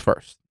 first things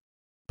first.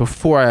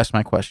 Before I ask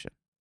my question,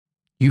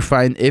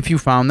 if you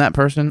found that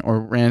person or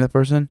ran that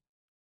person,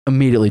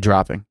 immediately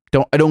dropping.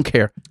 I don't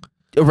care.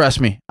 Arrest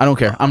me. I don't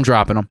care. I'm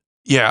dropping them.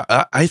 Yeah,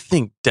 I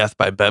think death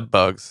by bed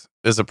bugs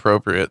is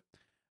appropriate.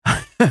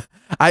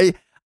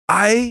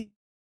 I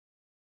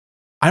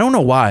don't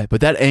know why,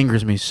 but that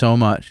angers me so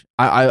much.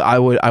 I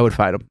would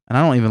fight him, and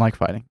I don't even like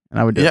fighting, and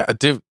I would do it. Yeah,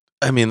 dude.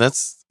 I mean,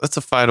 that's a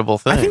fightable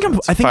thing. I think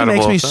It's a it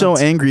makes fightable me so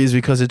offense. angry is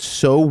because it's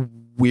so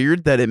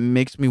weird that it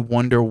makes me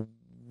wonder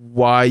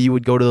why you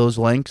would go to those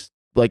lengths,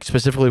 like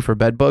specifically for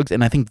bed bugs,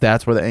 and I think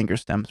that's where the anger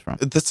stems from.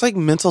 That's like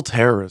mental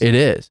terrorism. It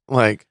is.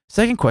 Like,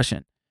 Second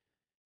question.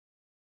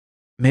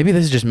 Maybe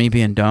this is just me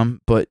being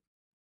dumb, but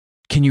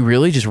can you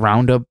really just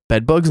round up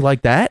bed bugs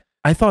like that?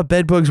 I thought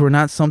bed bugs were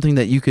not something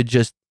that you could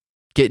just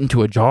get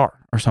into a jar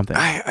or something.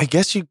 I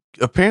guess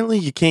apparently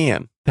you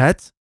can.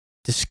 That's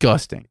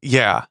disgusting.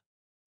 Yeah.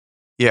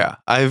 Yeah.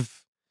 I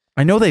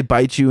know they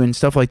bite you and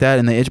stuff like that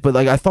and they itch, but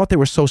like I thought they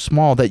were so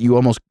small that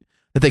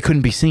that they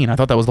couldn't be seen. I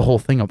thought that was the whole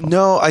thing of them.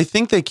 No, I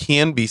think they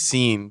can be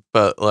seen,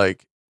 but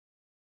like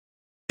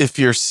if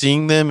you're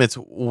seeing them, it's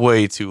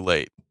way too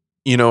late.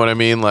 You know what I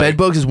mean? Like, Bed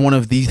bugs is one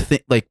of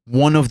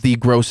the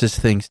grossest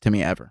things to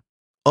me ever.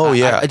 oh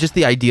yeah. Just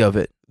the idea of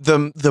it.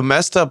 The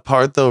messed up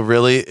part though,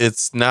 really,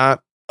 it's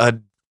not a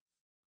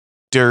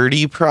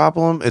dirty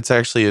problem. It's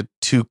actually a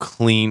too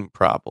clean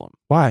problem.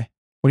 Why?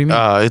 What do you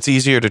mean? It's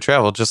easier to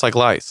travel, just like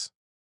lice.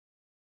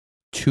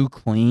 Too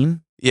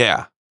clean?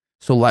 Yeah.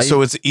 So like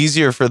So it's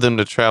easier for them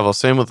to travel.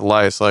 Same with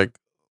lice. Like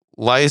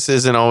lice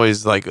isn't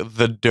always like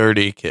the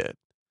dirty kid.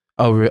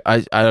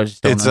 I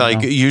just don't It's know.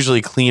 like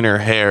usually cleaner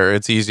hair.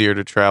 It's easier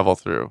to travel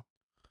through.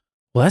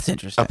 Well, that's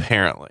interesting.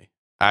 Apparently,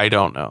 I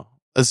don't know.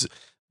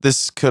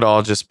 This could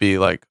all just be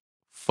like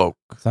folk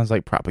Sounds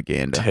like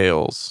propaganda.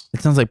 tales.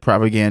 It sounds like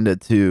propaganda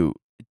to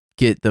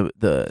get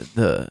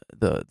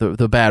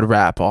the bad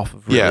rap off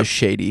of really Yeah.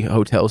 shady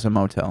hotels and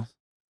motels.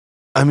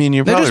 I mean,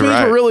 you're That probably just means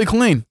right. we're really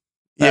clean.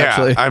 Yeah,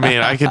 actually. I mean,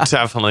 I could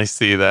definitely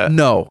see that.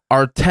 No,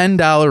 our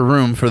 $10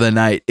 room for the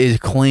night is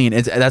clean.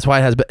 That's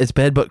why it's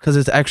bed, but because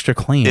it's extra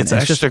clean. It's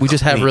just extra we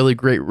just have clean. really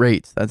great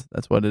rates.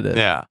 That's what it is.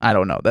 Yeah. I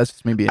don't know. That's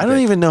just me being. I don't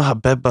dick. even know how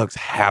bed bugs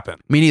happen.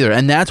 Me neither.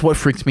 And that's what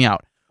freaks me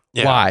out.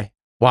 Yeah. Why?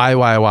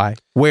 Why?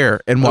 Where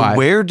and why?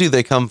 Where do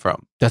they come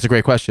from? That's a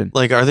great question.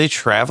 Like, are they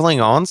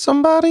traveling on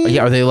somebody?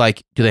 Yeah, are they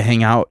like? Do they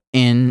hang out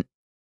in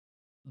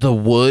the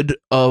wood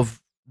of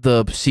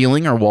the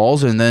ceiling or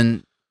walls, and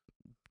then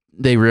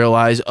they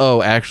realize,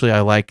 oh, actually,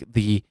 I like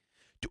the.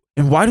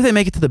 And why do they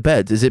make it to the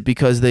beds? Is it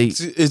because they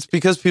It's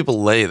because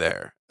people lay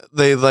there.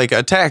 They like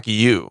attack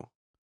you.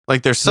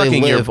 Like they're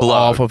sucking your live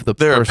blood. off of the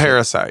They're person? a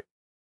parasite.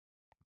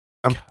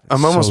 I'm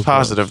that's almost so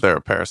positive gross. they're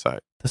a parasite.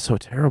 That's so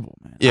terrible,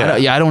 man. Yeah.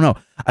 I don't know.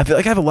 I feel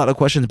like I have a lot of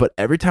questions, but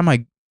every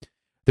time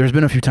there's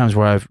been a few times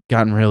where I've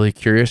gotten really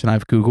curious and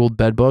I've Googled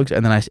bed bugs,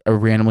 and then I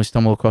randomly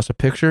stumble across a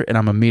picture, and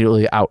I'm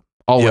immediately out.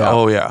 All the way Yeah, out.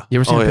 oh yeah. You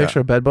ever seen Oh, a yeah. picture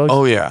of bed bugs?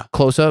 Oh yeah.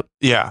 Close up?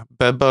 Yeah.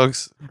 Bed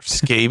bugs,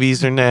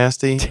 scabies are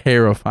nasty.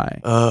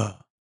 Terrifying. Ugh.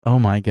 Oh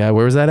my God.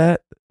 Where was that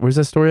at? Where's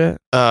that story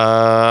at?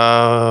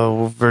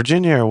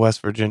 Virginia or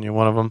West Virginia,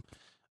 one of them.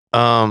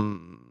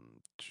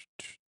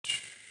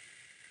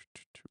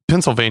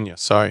 Pennsylvania,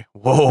 sorry.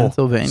 Whoa.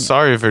 Pennsylvania.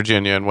 Sorry,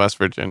 Virginia and West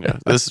Virginia.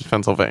 This is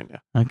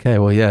Pennsylvania. Okay.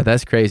 Well, yeah,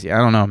 that's crazy. I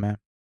don't know, man.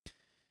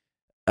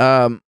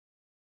 I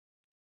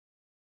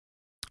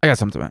got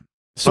something, man.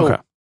 So Okay.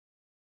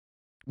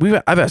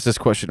 I've asked this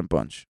question a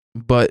bunch,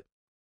 but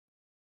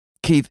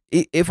Keith,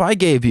 if I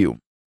gave you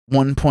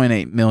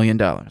 $1.8 million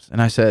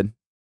and I said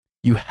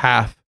you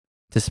have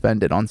to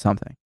spend it on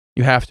something,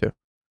 you have to,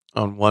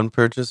 On one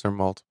purchase or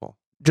multiple?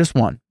 just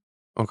one,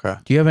 Okay.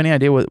 Do you have any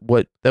idea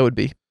what that would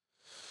be?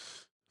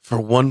 For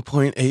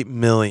 1.8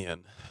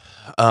 million.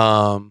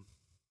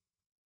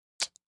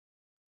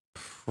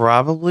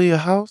 Probably a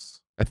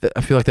house.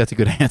 I feel like that's a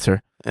good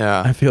answer.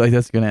 Yeah. I feel like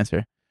that's a good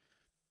answer.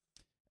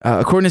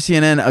 According to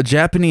CNN, a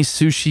Japanese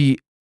sushi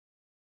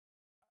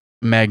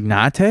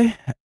magnate.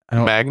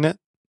 Magnet?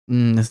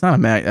 It's not a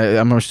mag.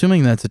 I'm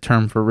assuming that's a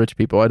term for rich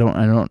people. I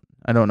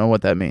don't know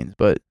what that means,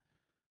 but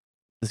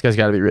this guy's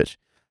got to be rich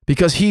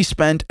because he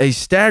spent a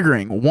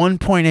staggering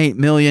 $1.8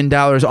 million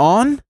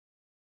on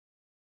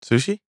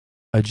Sushi?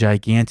 a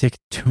gigantic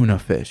tuna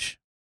fish.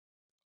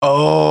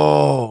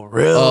 Oh,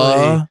 really?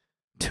 A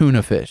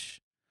tuna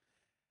fish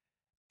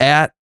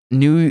at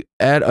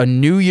a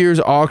New Year's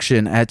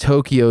auction at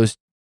Tokyo's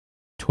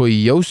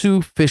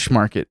Toyosu Fish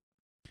Market.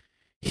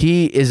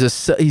 He's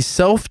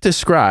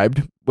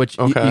self-described, which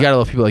you gotta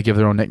love people that give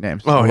their own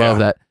nicknames. Oh, I love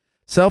yeah. that.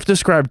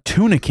 Self-described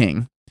tuna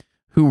king,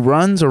 who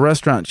runs a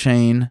restaurant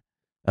chain,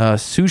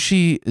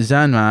 Sushi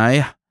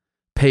Zanmai,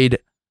 paid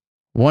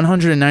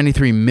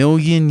 193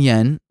 million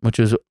yen, which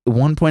is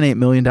 $1.8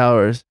 million,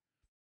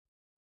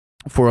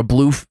 for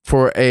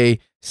a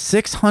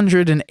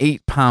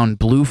 608-pound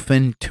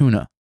bluefin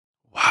tuna.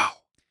 Wow.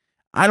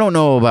 I don't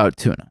know about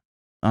tuna.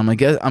 I'm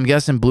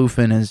guessing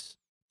bluefin is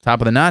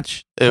top of the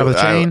notch, top of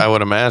the chain. I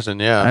would imagine,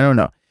 yeah. I don't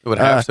know. It would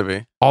have to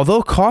be.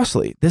 Although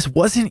costly, this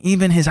wasn't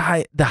even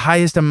the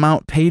highest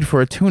amount paid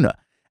for a tuna.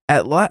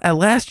 At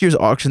last year's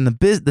auction,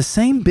 the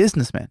same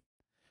businessman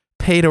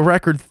paid a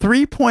record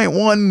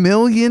 $3.1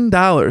 million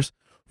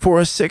for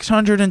a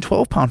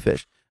 612-pound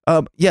fish.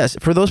 Yes,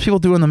 for those people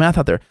doing the math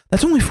out there,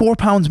 that's only 4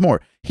 pounds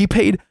more. He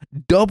paid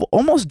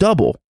almost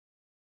double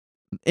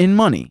in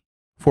money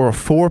for a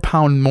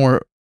 4-pound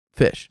more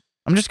fish.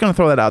 I'm just going to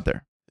throw that out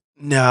there.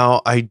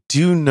 Now, I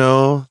do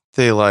know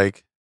they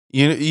like,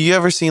 you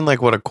ever seen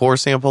like what a core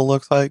sample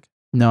looks like?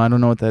 No, I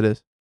don't know what that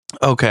is.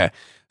 Okay.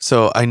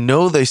 So I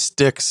know they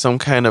stick some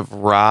kind of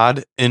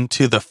rod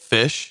into the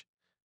fish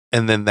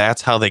and then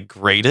that's how they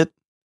grate it.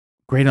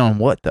 Grate on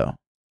what though?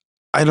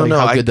 I don't Like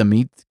know. how good the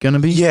meat's going to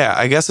be? Yeah,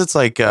 I guess it's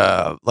like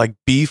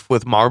beef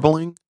with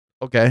marbling.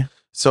 Okay.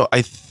 So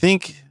I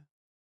think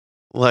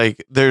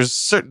like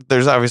there's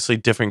obviously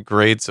different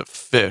grades of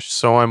fish.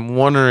 So I'm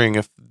wondering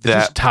if Just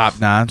that top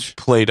notch.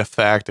 played a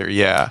factor.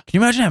 Yeah. Can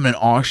you imagine having an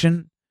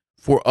auction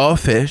for a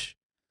fish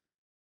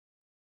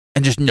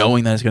and just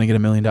knowing that it's going to get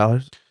 $1 million? I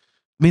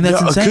mean,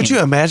 that's Yeah, insane. could you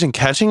imagine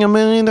catching $1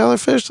 million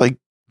fish? Like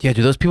Yeah,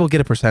 do those people get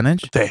a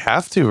percentage? they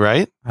have to,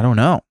 right? I don't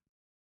know.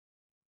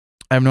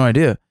 I have no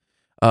idea.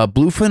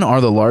 Bluefin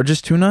are the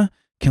largest tuna,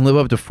 can live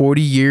up to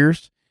 40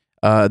 years.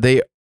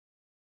 They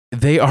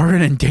are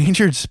an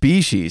endangered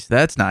species.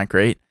 That's not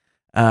great.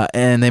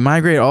 And they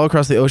migrate all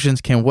across the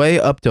oceans, can weigh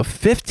up to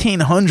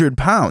 1,500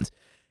 pounds,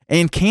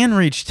 and can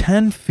reach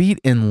 10 feet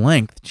in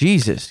length.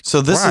 Jesus.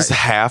 So this Christ. is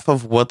half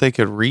of what they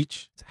could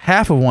reach. It's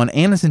half of one,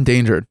 and it's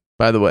endangered,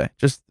 by the way.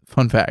 Just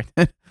fun fact.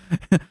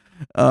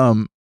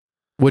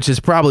 Which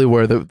is probably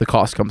where the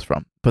cost comes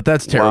from. But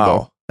that's terrible.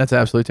 Wow. That's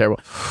absolutely terrible.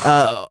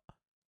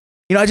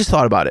 I just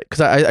thought about it because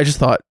I just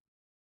thought,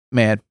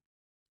 man,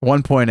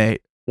 1.8.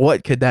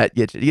 What could that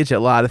get you? It gets you a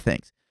lot of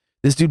things.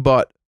 This dude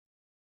bought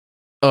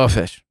a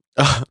fish.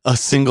 A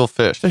single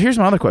fish. So here's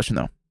my other question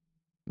though,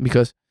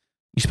 because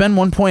you spend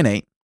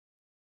 1.8.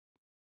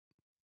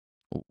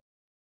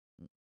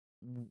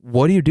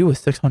 What do you do with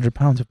 600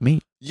 pounds of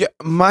meat? Yeah,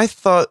 my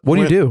thought. What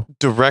do you went do?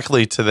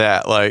 directly to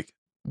that? Like,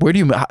 Where do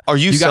you? are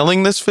you You got-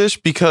 selling this fish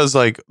because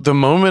like the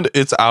moment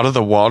it's out of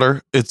the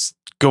water, it's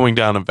going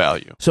down in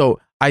value? So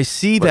I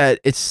see that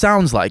it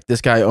sounds like this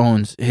guy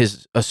owns a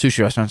sushi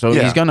restaurant, so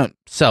Yeah. he's gonna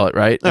sell it,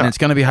 right? And Yeah. it's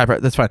gonna be high price.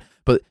 That's fine.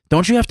 But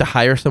don't you have to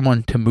hire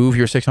someone to move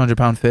your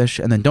 600-pound fish?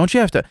 And then don't you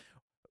have to?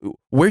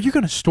 Where are you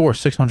gonna store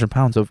 600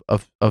 pounds of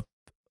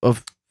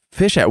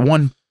fish at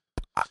one?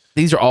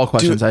 These are all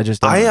questions Dude, I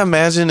just don't I know.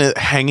 imagine it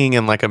hanging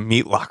in like a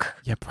meat locker.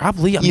 Yeah,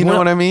 probably. You know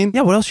what I mean?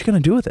 Yeah. What else are you gonna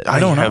do with it? I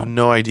don't have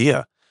know. no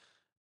idea.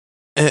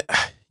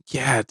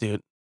 Yeah,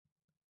 dude.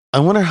 I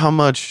wonder how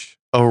much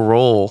a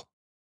roll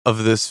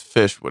of this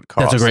fish would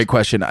cost. That's a great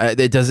question.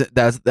 It doesn't.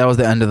 That was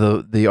the end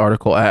of the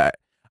article.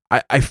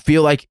 I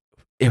feel like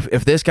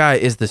if this guy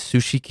is the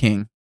sushi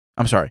king,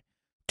 I'm sorry,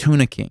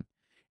 tuna king,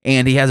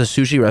 and he has a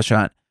sushi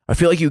restaurant, I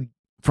feel like you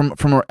from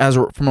a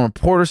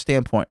reporter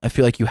standpoint, I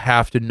feel like you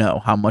have to know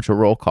how much a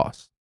roll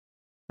costs.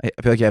 I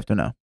feel like you have to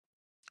know.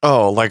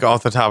 Oh, like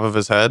off the top of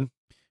his head?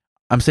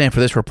 I'm saying for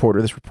this reporter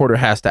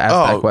has to ask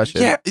that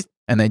question. Yeah.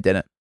 And they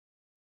didn't.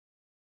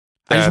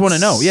 I just want to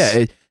know.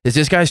 Yeah, does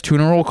this guy's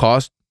tuna roll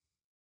cost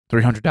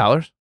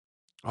 $300?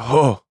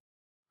 Oh,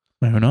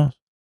 Who knows?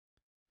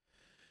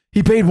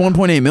 He paid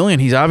 $1.8 million.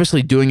 He's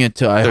obviously doing it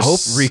to, I hope,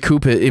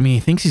 recoup it. I mean, he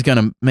thinks he's going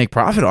to make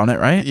profit on it,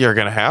 right? you're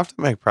going to have to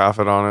make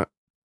profit on it.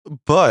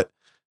 But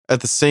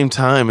at the same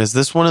time, is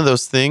this one of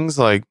those things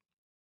like,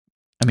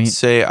 I mean,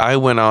 say I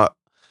went out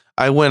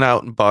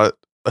and bought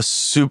a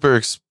super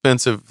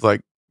expensive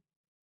like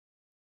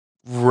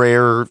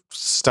rare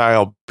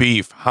style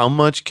beef. How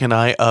much can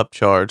I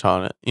upcharge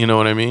on it? You know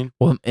what I mean?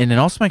 Well, and it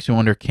also makes me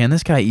wonder, can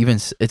this guy even,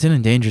 it's an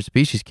endangered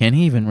species. Can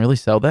he even really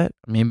sell that?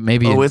 I mean,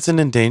 maybe. Oh, it's an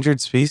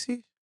endangered species?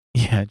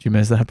 Yeah. Did you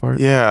miss that part?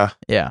 Yeah.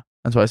 Yeah.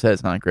 That's why I said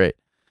it's not great.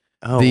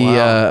 Oh,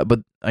 wow. But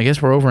I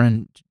guess we're over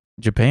in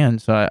Japan.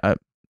 So I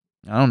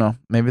don't know.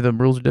 Maybe the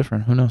rules are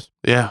different. Who knows?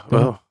 Yeah.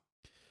 Well,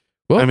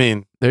 Well, I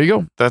mean, there you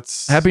go.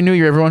 that's Happy New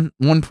Year, everyone.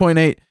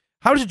 1.8.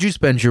 How did you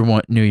spend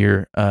your New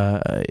Year?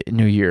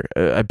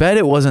 I bet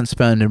it wasn't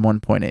spent in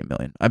 1.8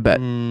 million. I bet.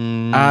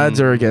 Odds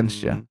are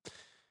against you.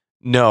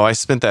 No, I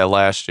spent that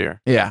last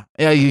year. Yeah.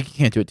 Yeah, you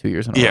can't do it 2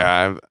 years in a row.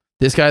 Yeah.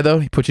 This guy, though,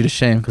 he put you to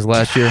shame because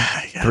last year,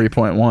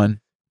 3.1.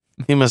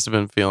 He must have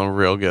been feeling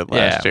real good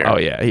last year. Oh,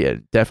 yeah. He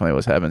definitely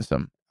was having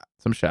some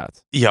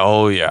shots. Yeah.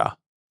 Oh, yeah.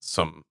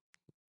 Some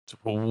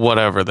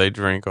whatever they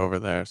drink over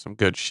there. Some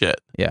good shit.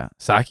 Yeah.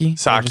 Sake?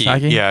 Sake.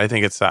 Yeah, I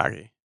think it's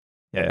sake.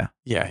 Yeah.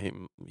 Yeah.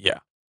 Yeah.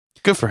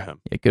 Good for him.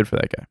 Yeah, good for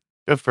that guy.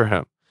 Good for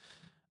him.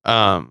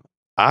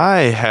 I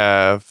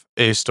have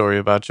a story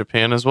about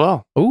Japan as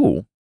well.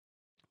 Ooh.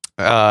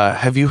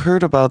 Have you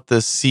heard about the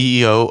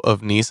CEO of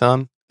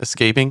Nissan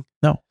escaping?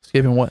 No.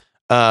 Escaping what?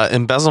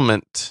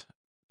 Embezzlement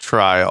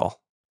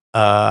trial.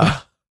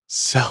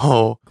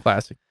 So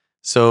Classic.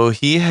 So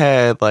he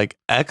had like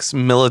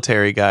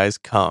ex-military guys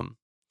come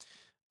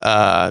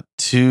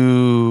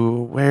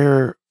to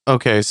where,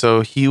 okay,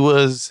 so he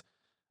was,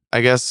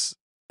 I guess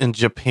in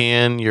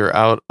Japan you're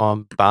out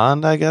on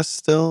bond, I guess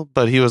still,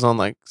 but he was on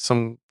like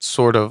some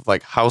sort of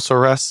like house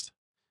arrest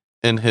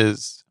in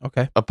his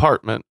Okay.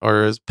 apartment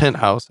or his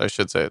penthouse, I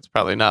should say. It's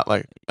probably not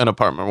like an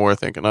apartment we're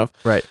thinking of.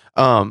 Right.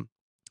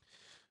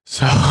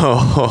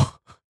 So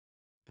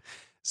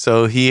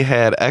so he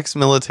had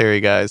ex-military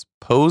guys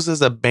pose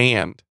as a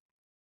band,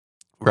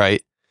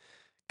 right?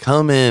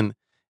 Come in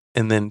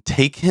and then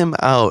take him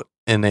out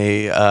in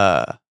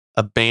a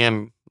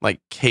band like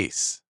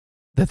case.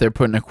 That they're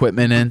putting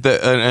equipment in.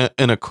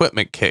 An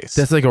equipment case.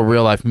 That's like a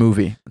real life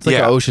movie. It's like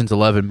Yeah. an Ocean's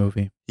 11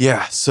 movie.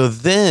 Yeah. So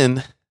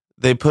then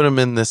they put him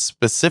in this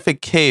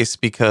specific case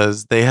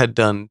because they had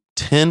done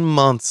 10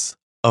 months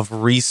of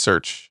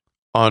research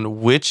on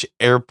which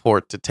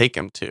airport to take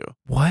him to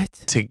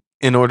What?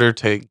 in order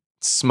to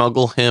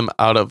smuggle him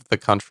out of the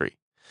country.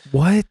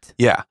 What?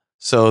 Yeah.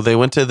 So they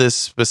went to this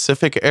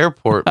specific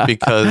airport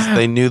because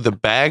they knew the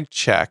bag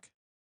check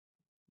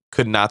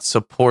could not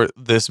support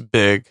this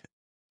big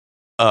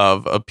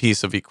of a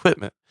piece of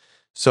equipment.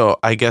 So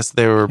I guess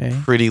they were Okay.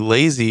 pretty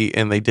lazy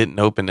and they didn't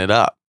open it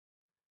up.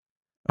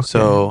 Okay.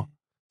 So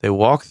they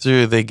walk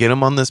through, they get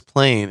him on this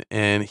plane,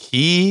 and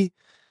he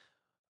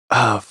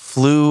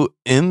flew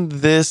in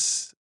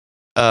this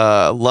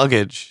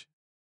luggage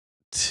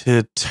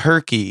to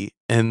Turkey.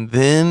 And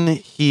then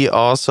he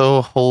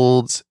also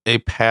holds a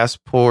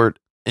passport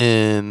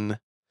in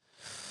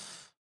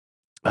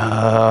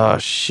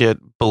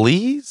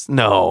Belize?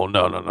 No.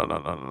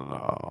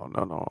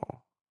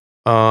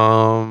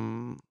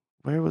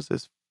 Where was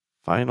his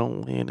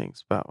final landing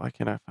spot? Why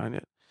can't I find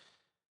it?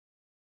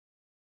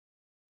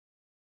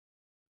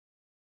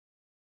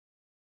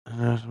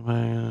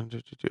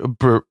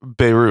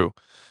 Beirut.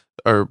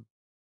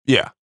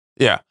 Yeah.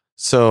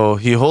 So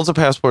he holds a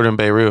passport in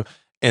Beirut,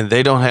 and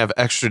they don't have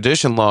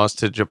extradition laws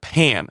to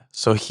Japan.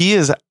 So he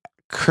is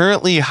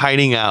currently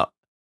hiding out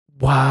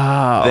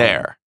Wow.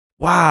 there.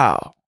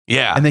 Wow.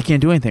 Yeah. And they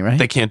can't do anything, right?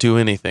 They can't do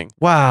anything.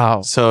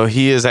 Wow. So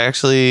he is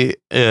actually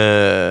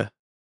a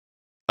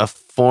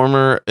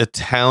former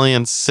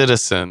Italian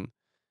citizen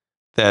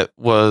that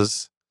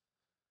was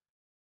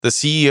the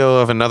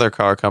CEO of another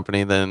car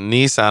company. Then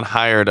Nissan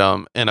hired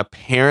him, and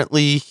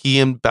apparently he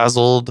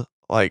embezzled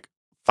like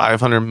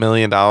 $500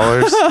 million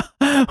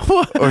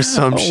or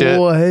some shit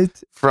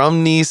What?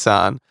 from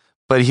Nissan.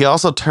 But he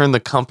also turned the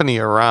company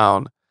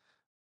around.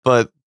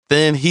 But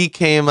then he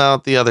came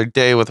out the other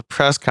day with a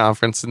press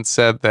conference and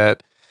said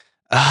that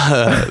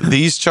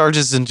these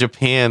charges in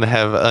Japan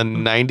have a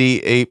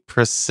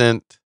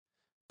 98%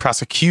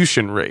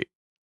 prosecution rate.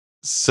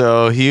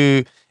 So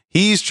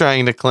he's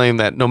trying to claim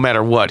that no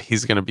matter what,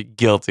 he's going to be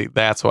guilty.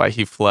 That's why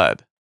he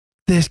fled.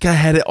 This guy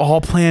had it all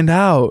planned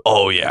out.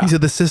 Oh, yeah. He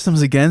said the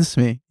system's against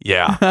me.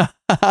 Yeah.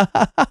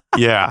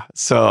 Yeah.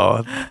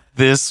 So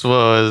this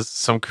was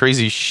some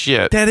crazy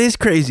shit. That is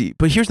crazy.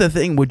 But here's the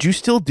thing. Would you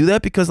still do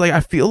that? Because like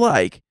I feel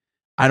like,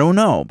 I don't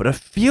know, but I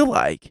feel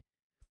like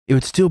it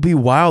would still be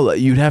wild that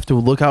you'd have to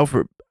look out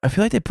for. I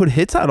feel like they put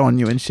hits out on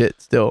you and shit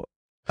still.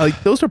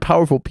 Like those are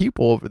powerful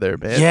people over there,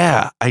 man.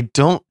 Yeah. I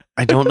don't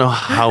know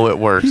how it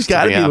works. He's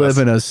got to be honest.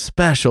 living a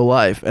special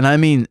life. And I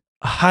mean,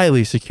 a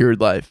highly secured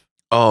life.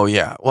 Oh,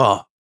 yeah.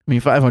 Well, I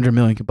mean, 500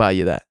 million could buy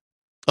you that.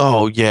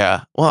 oh,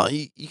 yeah. Well,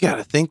 you got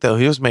to think, though,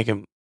 he was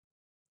making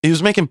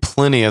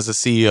plenty as a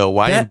CEO.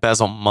 Why That-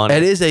 embezzle money?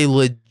 That is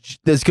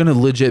that's going to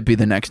legit be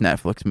the next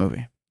Netflix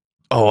movie.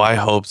 Oh, I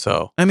hope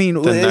so. I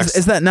mean, The next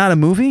is that not a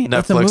movie?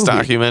 That's a Netflix movie.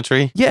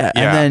 documentary. Yeah,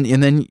 Yeah.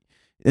 and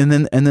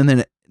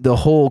then the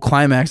whole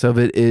climax of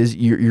it is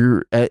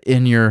you're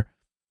in your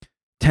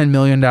 $10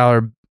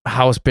 million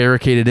house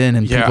barricaded in,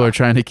 and Yeah. people are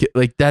trying to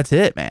like that's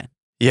it, man.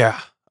 Yeah.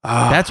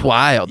 That's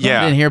wild. Yeah.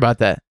 I didn't hear about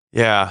that.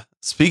 Yeah.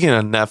 Speaking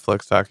of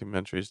Netflix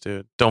documentaries,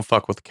 dude, Don't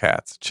Fuck with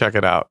Cats. Check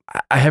it out.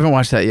 I haven't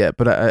watched that yet,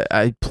 but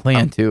I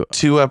plan to.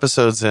 2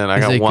 episodes in. I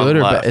Is got it one good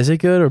or left. is it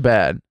good or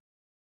bad?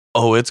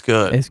 Oh, it's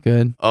good. It's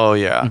good. Oh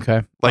yeah.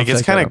 Okay. Like I'll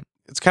it's check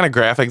it kind of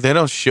graphic. They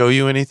don't show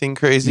you anything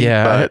crazy. out.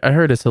 Yeah, But I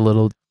heard it's a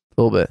little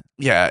bit.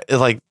 yeah.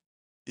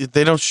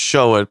 They don't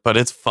show it, but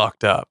it's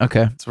fucked up.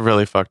 Okay. It's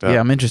really fucked up. Yeah,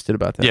 I'm interested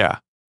about that. Yeah.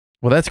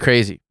 Well, that's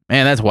crazy,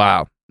 man. That's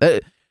wild.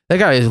 That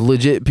guy is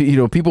legit. You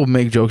know, people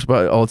make jokes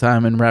about it all the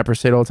time, and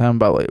rappers say it all the time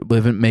about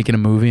like making a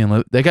movie,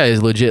 and that guy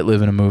is legit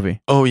living a movie.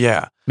 Oh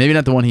yeah. Maybe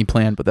not the one he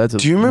planned, but that's.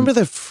 Do you remember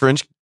the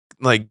French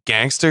like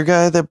gangster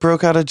guy that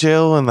broke out of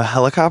jail in the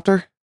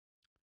helicopter?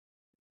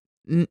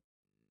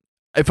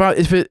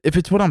 If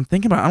it's what I'm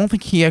thinking about, I don't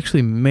think he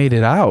actually made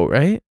it out,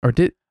 right? Or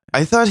did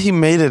I thought he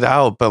made it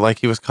out, but like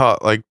he was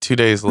caught like 2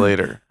 days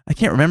later. I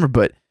can't remember,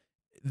 but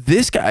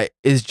this guy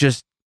is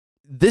just.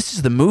 This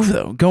is the move,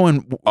 though.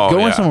 Going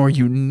yeah. somewhere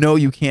you know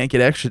you can't get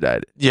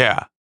extradited.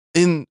 Yeah.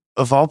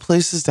 Of all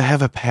places to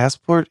have a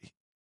passport,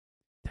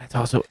 That's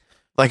also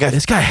like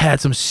this guy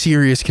had some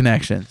serious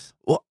connections.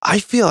 well, I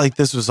feel like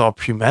this was all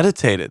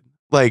premeditated.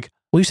 Like,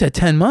 Well, you said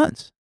 10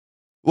 months.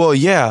 well,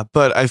 yeah,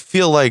 but I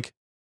feel like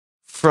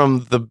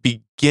from the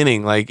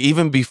beginning, like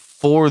even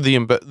before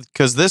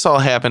because this all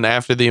happened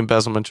after the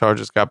embezzlement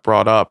charges got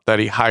brought up, that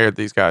he hired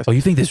these guys. Oh, you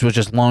think this was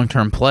just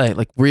long-term play,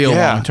 like real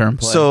Yeah. long-term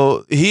play?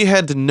 So he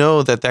had to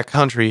know that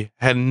country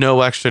had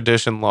no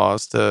extradition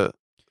laws to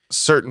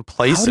certain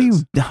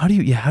places. how do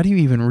you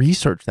even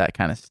research that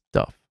kind of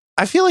stuff?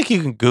 I feel like you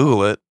can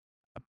Google it.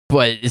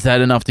 But is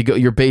that enough to go?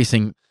 You're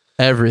basing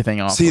everything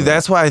off. See, of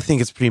that's why I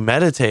think it's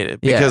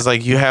premeditated, Yeah. because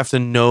like you have to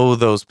know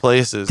those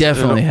places.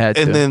 Definitely had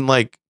to. And then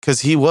like,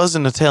 because he was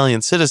an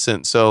Italian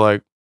citizen, so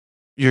like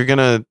you're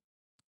gonna,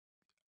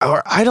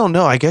 or I don't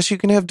know. I guess you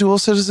can have dual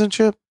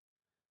citizenship.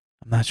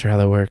 I'm not sure how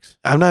that works.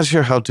 I'm not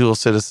sure how dual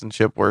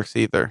citizenship works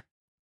either.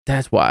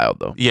 That's wild,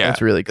 though. Yeah,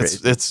 that's really crazy.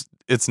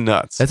 It's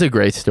nuts. That's a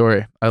great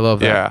story. I love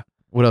that. Yeah.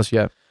 What else you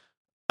got?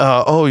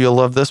 Oh, you'll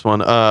love this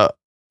one.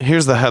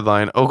 Here's the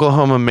headline: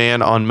 Oklahoma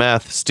man on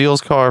meth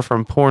steals car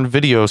from porn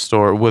video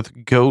store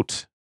with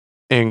goat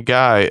and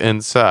guy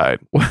inside.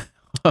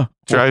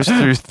 Drives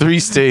through 3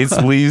 states,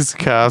 leaves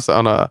cops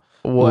on a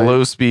What?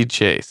 low speed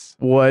chase.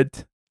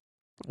 What?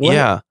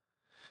 Yeah.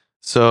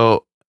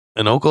 So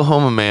an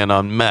Oklahoma man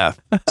on meth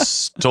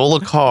stole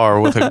a car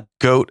with a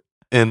goat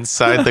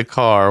inside the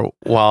car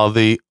while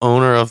the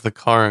owner of the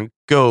car and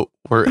goat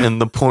were in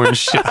the porn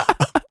shop.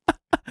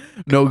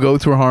 No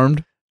goats were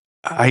harmed.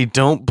 I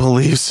don't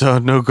believe so.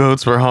 No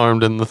goats were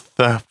harmed in the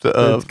theft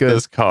of good.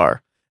 this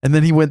car. And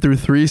then he went through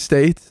 3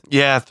 states.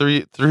 Yeah,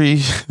 three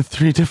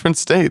different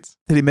states.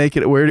 Did he make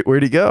it?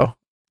 Where'd he go?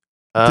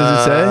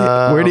 Does it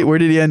say? Where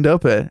did he end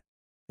up at?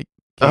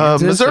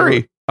 Kansas, Missouri.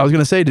 or- I was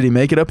gonna say, did he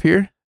make it up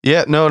here?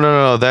 Yeah,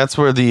 no. That's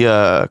where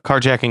the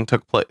carjacking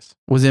took place.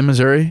 Was in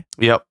Missouri?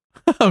 Yep.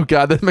 Oh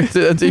God,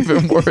 that's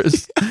even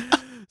worse.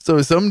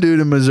 So some dude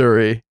in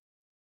Missouri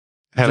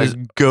Had Just-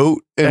 a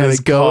goat in had his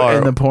a goat car.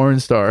 in the porn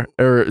store.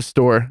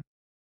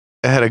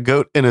 Had a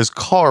goat in his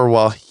car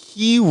while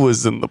he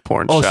was in the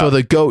porn Oh, shop. so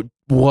the goat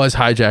was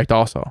hijacked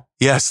also.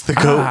 Yes, the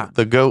goat. Ah.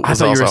 The goat I was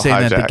thought you also were saying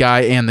hijacked, that the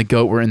guy and the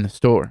goat were in the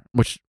store,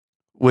 which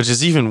which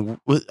is even.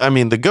 I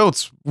mean, the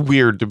goat's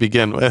weird to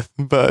begin with,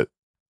 but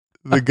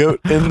the goat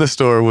in the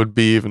store would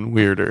be even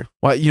weirder.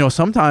 well,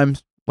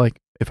 sometimes like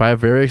if I have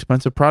very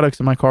expensive products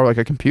in my car, like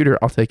a computer,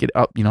 I'll take it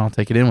up. I'll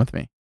take it in with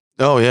me.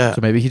 Oh yeah,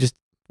 So maybe he just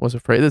was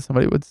afraid that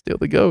somebody would steal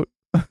the goat.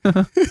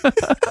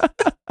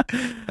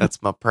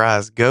 that's my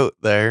prize goat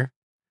there.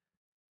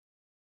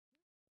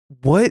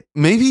 What?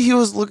 Maybe he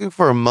was looking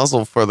for a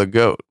muzzle for the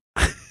goat,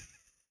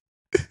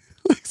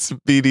 like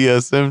some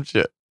BDSM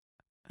shit.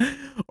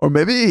 Or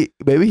maybe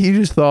he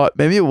just thought,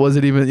 maybe it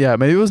wasn't even,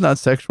 maybe it was not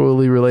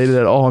sexually related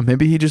at all.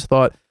 Maybe he just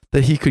thought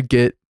that he could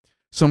get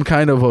some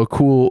kind of a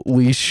cool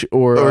leash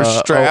or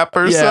strap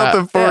or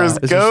something for his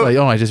It's just goat. like,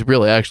 I just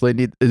really actually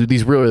need,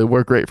 these really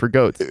work great for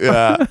goats.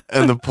 Yeah,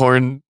 and the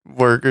porn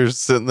workers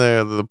sitting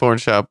there, the porn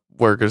shop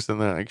workers sitting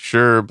there, like,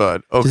 sure,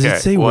 bud. Okay, Does it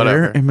say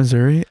whatever. where in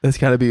Missouri? That's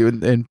got to be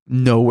in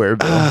nowhere.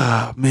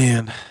 Ah,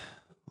 man.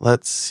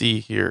 Let's see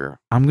here.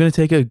 I'm going to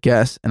take a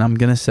guess and I'm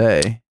going to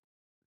say,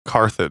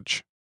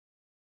 Carthage.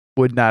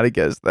 would not have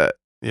guessed that.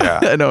 Yeah.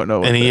 I don't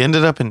know. And he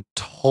ended up in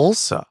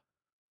Tulsa.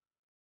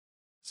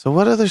 So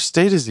what other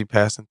state is he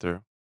passing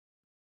through?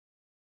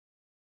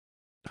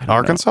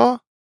 Arkansas?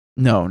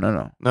 No.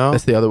 No.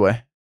 That's the other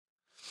way.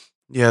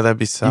 Yeah, that'd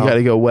be south. You got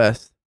to go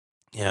west.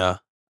 Yeah.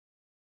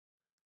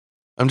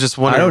 I'm just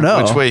wondering don't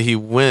know. which way he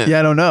went. Yeah,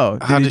 I don't know.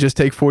 How Did he did- just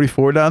take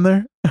 44 down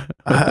there?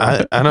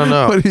 I don't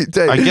know. What did he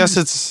take? I guess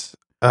it's.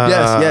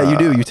 Yes, yeah, you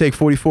do. You take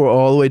 44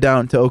 all the way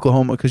down to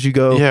Oklahoma because you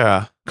go.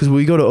 Yeah. Because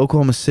we go to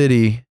Oklahoma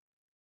City.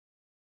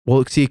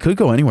 Well, see, it could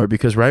go anywhere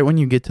because right when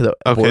you get to the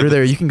Okay, border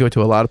there, you can go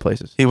to a lot of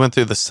places. He went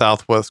through the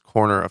southwest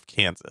corner of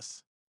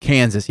Kansas.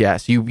 Kansas,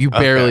 yes. You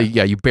barely,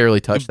 you barely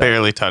touched that.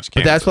 Barely touched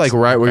But Kansas. that's like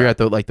right where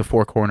Okay. you're at the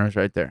four corners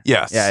right there.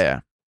 Yes.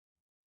 Yeah.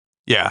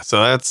 Yeah,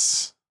 so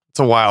it's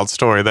a wild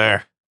story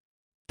there.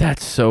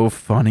 That's so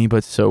funny,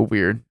 but so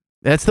weird.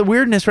 That's the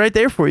weirdness right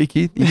there for you,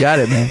 Keith. You got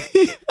it,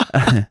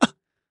 man.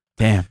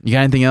 Damn. You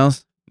got anything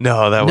else?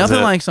 No, that was Nothing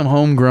it. like some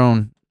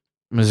homegrown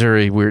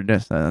Missouri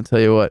weirdness. I'll tell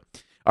you what.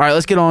 All right,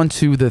 let's get on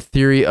to the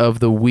theory of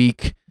the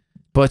week.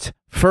 But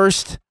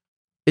first,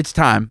 it's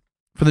time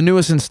for the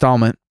newest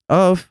installment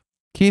of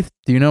Keith.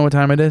 Do you know what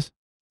time it is?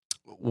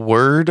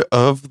 Word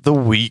of the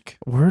week.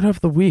 Word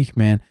of the week,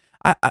 man.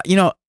 I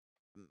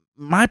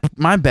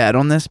my bad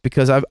on this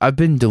because I've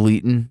been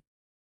deleting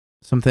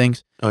some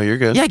things. Oh, you're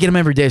good. Yeah, I get them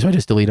every day, so I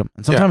just delete them.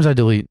 And sometimes I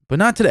delete, but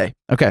not today.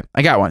 Okay,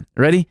 I got one.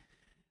 Ready?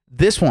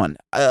 This one.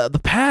 The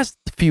past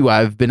few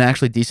I've been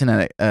actually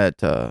decent at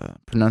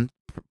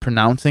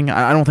pronouncing.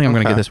 I don't think I'm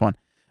going to get this one.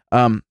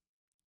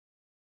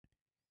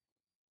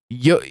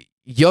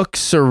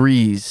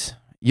 Yuxaries.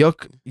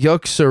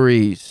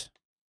 Yuxaries.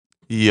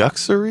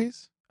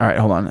 Yuxaries? All right,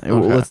 hold on.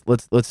 Okay.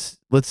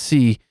 Let's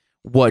see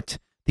what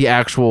the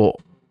actual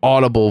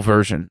audible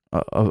version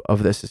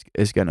of this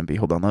is going to be.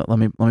 Hold on. Let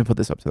me put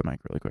this up to the mic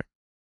really quick.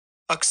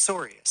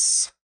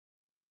 Uxorious.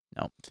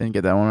 No, didn't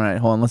get that one right.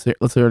 Hold on.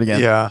 Let's hear it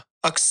again. Yeah.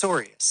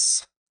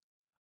 Uxorious.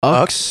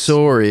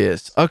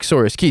 Uxorious.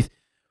 Uxorious. Keith,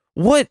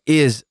 what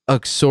is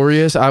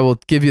uxorious? I will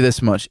give you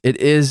this much. It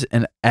is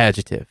an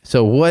adjective.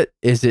 So what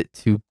is it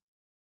to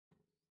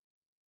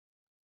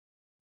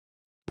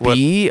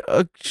be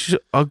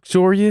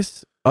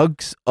uxorious?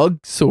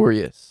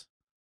 Uxorious.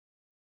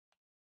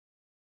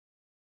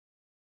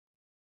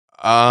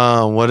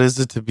 What is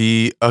it to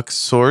be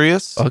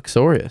uxorious?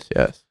 Uxorious,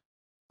 yes.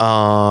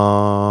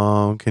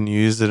 Can you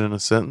use it in a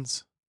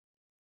sentence?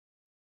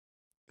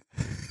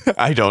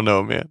 I don't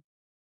know, man.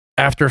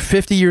 After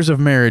 50 years of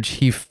marriage,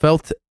 he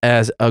felt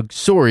as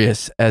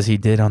uxorious as he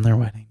did on their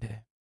wedding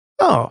day.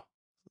 Oh,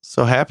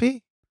 so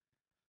happy?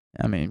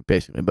 I mean,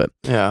 basically, but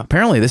Yeah.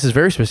 apparently this is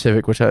very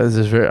specific, which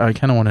I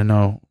kind of want to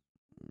know.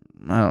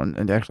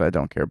 I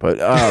don't care, but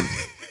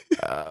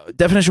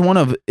definition one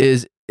of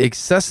is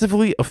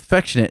excessively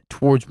affectionate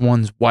towards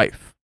one's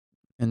wife.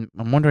 And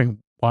I'm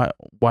wondering why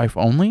wife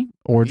only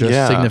or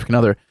just significant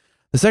other.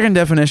 The second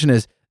definition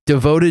is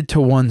devoted to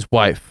one's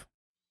wife.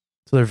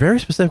 So they're very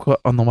specific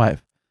on the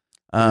wife.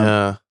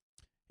 Yeah.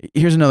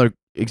 Here's another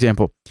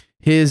example.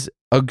 His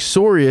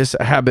uxorious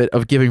habit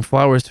of giving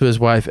flowers to his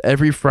wife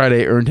every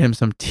Friday earned him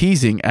some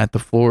teasing at the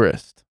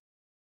florist.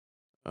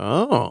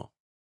 Oh.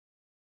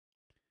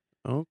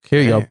 Okay.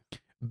 Here you go.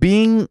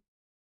 Being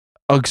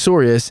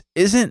uxorious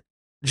isn't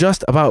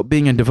just about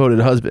being a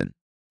devoted husband.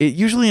 It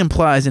usually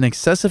implies an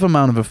excessive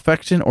amount of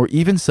affection or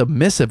even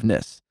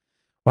submissiveness.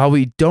 While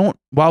we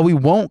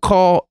won't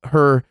call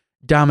her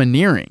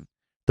domineering,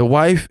 the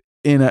wife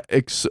in an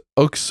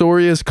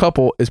uxorious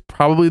couple is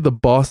probably the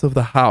boss of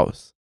the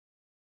house.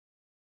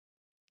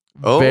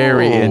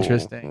 Very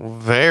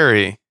interesting.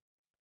 Very,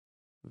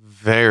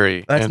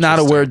 very. That's not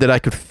a word that I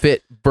could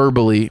fit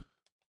verbally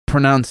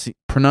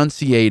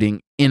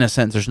pronunciating in a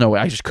sentence. There's no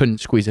way. I just couldn't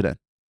squeeze it in.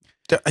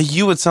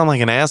 You would sound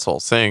like an asshole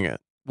saying it.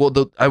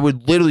 Well, I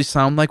would literally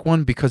sound like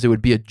one because it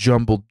would be a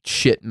jumbled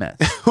shit mess.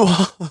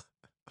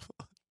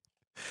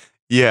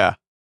 Yeah.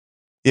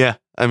 Yeah.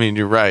 I mean,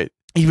 you're right.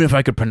 Even if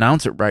I could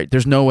pronounce it right,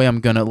 there's no way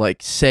I'm going to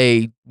like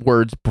say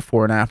words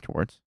before and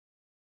afterwards.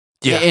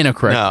 Yeah. In a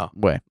correct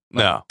way.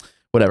 No.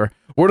 Whatever.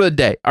 Word of the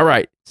day. All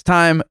right. It's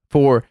time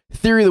for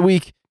Theory of the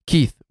Week.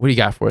 Keith, what do you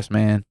got for us,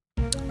 man?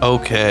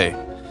 Okay.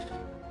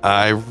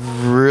 I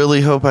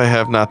really hope I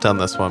have not done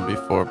this one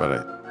before, but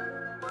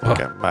I think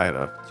I might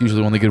have. It's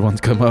usually when the good ones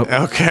come up.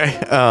 Okay.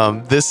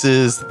 This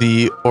is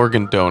the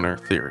organ donor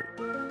theory.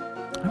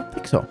 I don't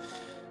think so.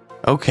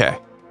 Okay.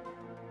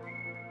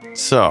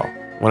 So,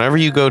 whenever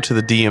you go to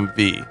the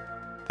DMV,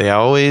 they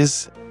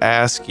always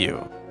ask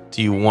you,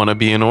 do you want to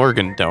be an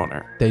organ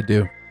donor? They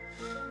do.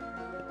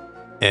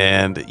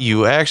 And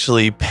you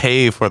actually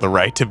pay for the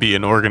right to be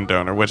an organ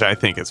donor, which I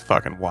think is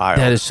fucking wild.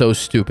 That is so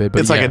stupid.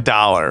 But it's like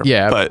 $1.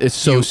 Yeah, but it's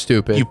so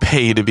stupid. You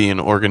pay to be an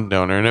organ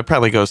donor, and it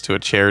probably goes to a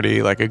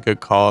charity, like a good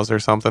cause or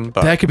something.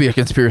 But that could be a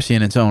conspiracy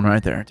in its own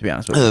right there, to be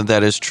honest with you.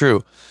 That is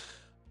true.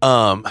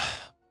 But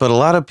a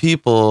lot of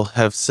people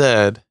have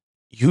said,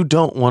 you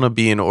don't want to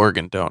be an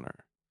organ donor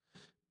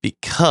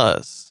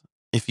because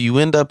if you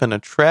end up in a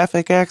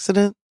traffic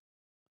accident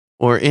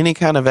or any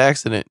kind of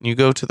accident and you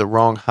go to the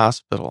wrong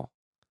hospital,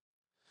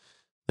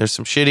 there's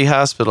some shitty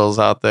hospitals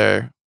out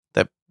there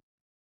that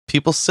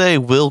people say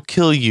will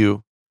kill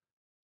you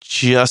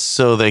just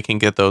so they can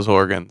get those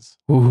organs.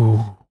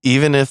 Ooh.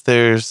 Even if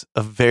there's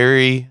a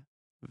very,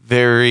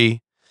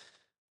 very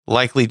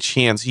likely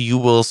chance you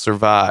will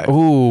survive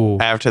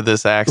after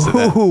this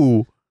accident.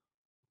 Ooh.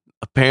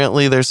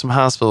 Apparently, there's some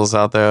hospitals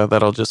out there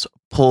that'll just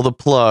pull the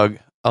plug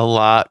a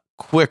lot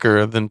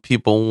quicker than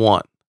people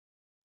want.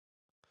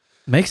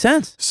 Makes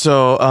sense.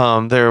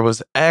 So there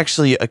was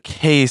actually a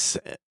case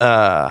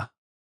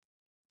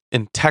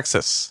in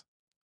Texas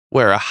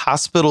where a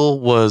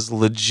hospital was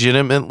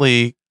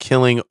legitimately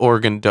killing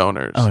organ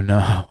donors. Oh,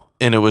 no.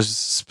 And it was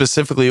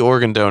specifically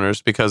organ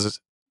donors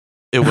because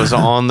it was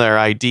on their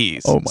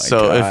IDs. Oh, my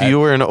so God. if you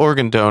were an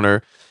organ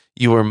donor,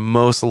 you were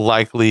most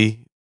likely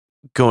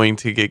going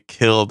to get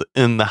killed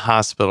in the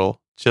hospital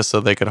just so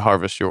they could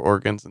harvest your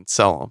organs and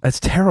sell them, That's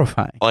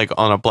terrifying. like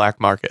on a black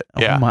market.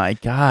 Yeah, Oh my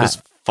God.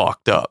 it's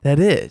fucked up. That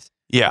is.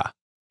 Yeah,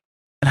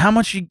 And how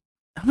much you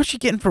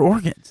getting for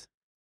organs?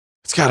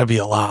 it's got to be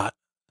a lot.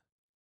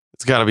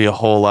 It's got to be a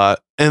whole lot.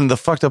 And the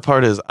fucked up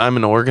part is, I'm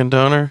an organ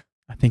donor.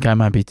 I think I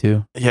might be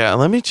too. Yeah,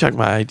 let me check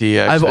my ID.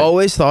 I've Actually.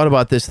 always thought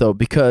about this though,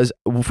 because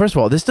well, first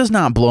of all, this does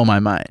not blow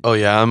my mind. Oh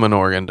yeah, I'm an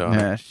organ donor.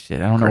 Yeah,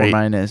 shit. I don't know Great.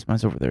 where mine is.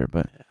 Mine's over there,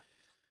 but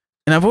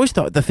and I've always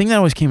thought the thing that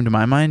always came to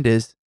my mind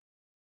is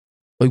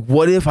like,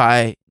 what if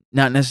I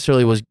not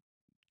necessarily was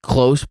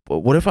close, but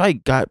what if I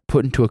got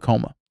put into a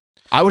coma?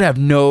 I would have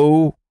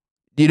no,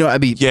 I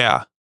mean,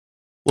 Yeah.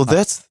 Well,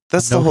 that's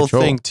the no whole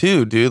control. thing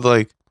too, dude.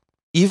 Like,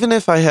 even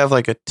if I have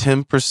like a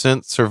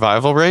 10%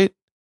 survival rate,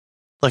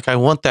 like I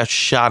want that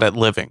shot at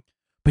living.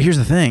 but here's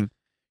the thing,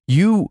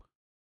 you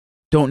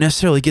don't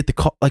necessarily get the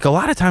call. Like a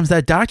lot of times,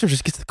 that doctor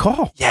just gets the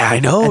call. Yeah, I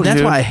know, and that's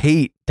dude. why I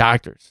hate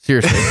doctors.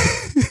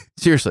 Seriously,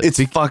 seriously,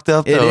 It's fucked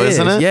up though,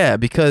 isn't it? Yeah,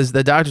 because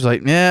the doctor's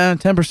like, yeah,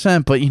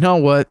 10%, but you know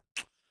what?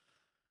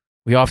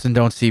 We often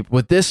don't see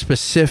with this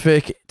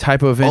specific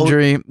type of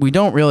injury. We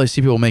don't really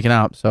see people making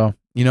out. So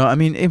I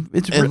mean,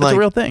 it's a like,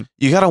 real thing.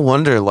 You gotta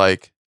wonder,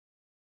 like,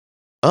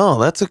 oh,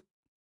 that's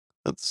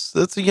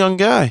a young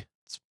guy.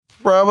 It's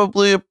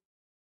probably a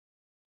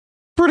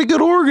pretty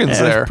good organs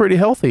Yeah, there. it's pretty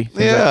healthy.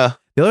 Yeah.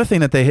 The other thing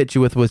that they hit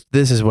you with was,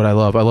 this is what I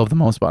love. I love the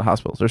most about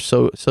hospitals. They're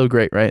so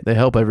great, right? They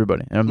help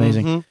everybody. They're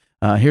amazing.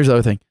 Mhm. Here's the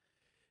other thing.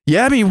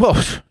 Yeah, I mean, well,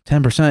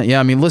 10%. Yeah,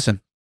 I mean,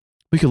 listen,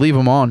 we could leave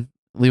them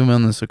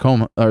in this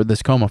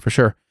coma for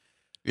sure.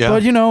 Yeah.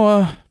 But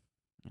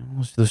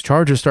those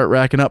charges start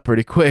racking up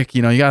pretty quick.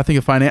 You got to think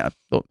of finance.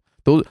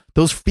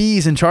 Those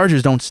fees and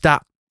charges don't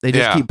stop. They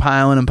just Yeah. keep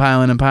piling and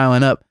piling and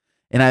piling up.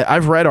 And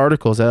I've read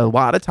articles that a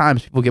lot of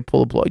times people get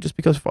pulled the plug just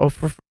because,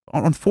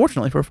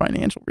 unfortunately, for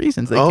financial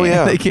reasons. They Oh, can't,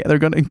 yeah. they can't. They're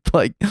gonna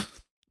like,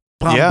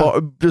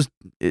 just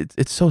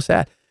it's so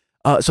sad.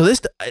 So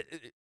this,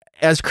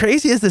 as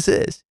crazy as this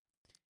is,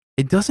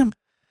 it doesn't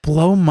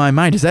blow my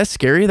mind. Is that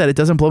scary that it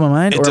doesn't blow my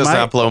mind? It does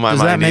not blow my does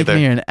that mind make either.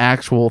 me an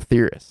actual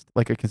theorist,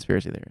 like a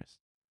conspiracy theorist?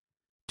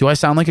 Do I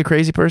sound like a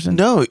crazy person?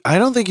 No, I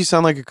don't think you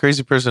sound like a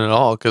crazy person at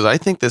all, because I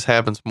think this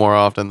happens more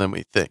often than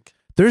we think.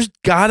 There's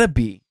gotta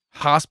be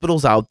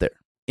hospitals out there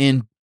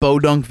in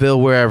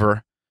Bodunkville,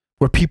 wherever,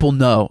 where people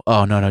know.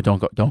 Oh no, don't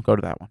go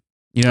to that one.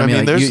 You know what I mean?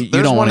 Like, there's you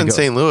there's don't one want in to go.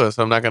 St. Louis.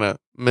 I'm not gonna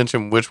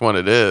mention which one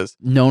it is.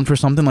 Known for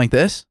something like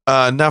this.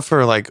 Not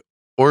for like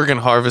organ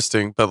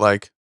harvesting, but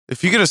like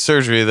if you get a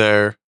surgery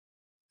there,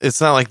 it's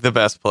not like the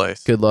best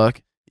place. Good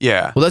luck.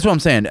 Yeah. Well, that's what I'm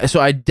saying. So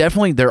I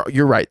definitely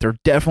you're right. There are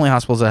definitely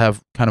hospitals that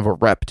have kind of a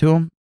rep to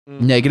them,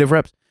 negative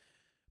reps.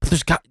 But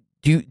there's got.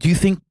 Do you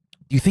think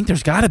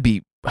there's got to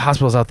be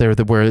hospitals out there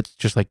where it's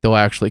just like they'll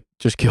actually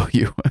just kill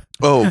you?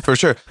 Oh, for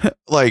sure.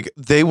 Like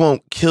they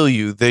won't kill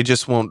you. They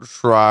just won't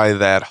try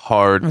that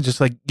hard Just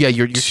like, yeah,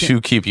 you're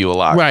to keep you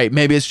alive. right.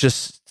 Maybe it's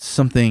just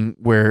something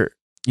where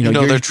Their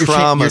your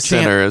trauma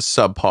center is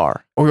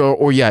subpar.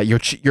 or yeah, your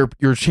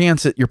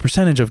chance at your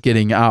percentage of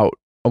getting out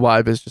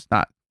alive is just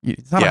not.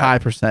 It's not a Yeah. high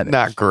percentage.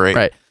 Not great.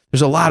 Right.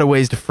 There's a lot of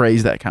ways to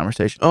phrase that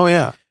conversation. Oh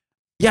yeah.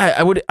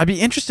 Yeah, I'd be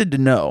interested to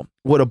know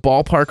what a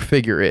ballpark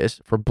figure is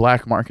for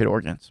black market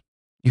organs.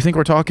 You think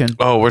we're talking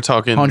Oh, we're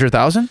talking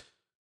 100,000?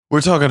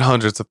 We're talking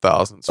hundreds of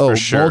thousands Oh, for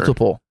sure.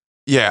 multiple.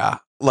 Yeah.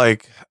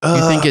 Like You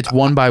think it's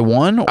one by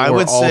one, or I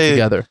would all say-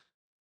 together?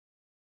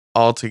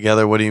 all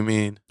together? What do you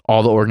mean?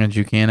 All the organs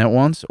you can at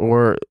once,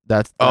 or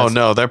that's Oh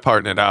no, they're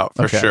parting it out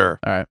for okay. sure.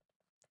 All right.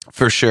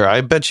 For sure.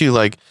 I bet you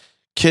like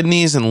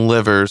kidneys and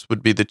livers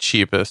would be the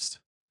cheapest.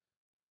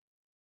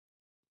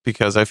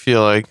 Because I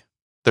feel like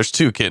there's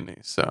 2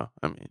 kidneys, so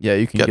I mean, Yeah,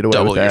 you can get get away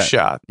double with your that.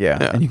 shot. Yeah.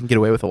 Yeah. And you can get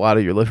away with a lot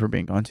of your liver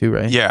being gone too,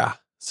 right? Yeah.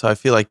 So I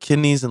feel like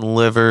kidneys and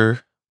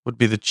liver would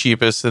be the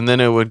cheapest, and then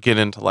it would get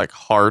into like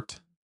heart.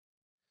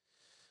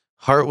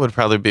 Heart would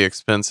probably be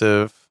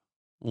expensive.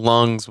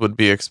 Lungs would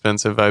be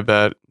expensive, I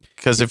bet.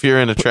 Because if you're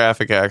in a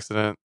traffic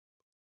accident,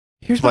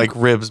 Here's my like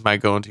ribs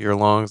might go into your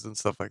lungs and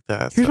stuff like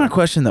that. Here's so. my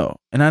question though,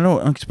 and I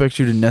don't expect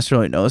you to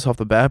necessarily know this off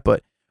the bat,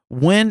 but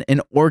when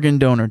an organ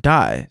donor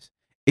dies,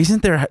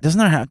 doesn't there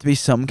have to be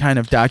some kind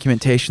of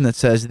documentation that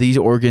says these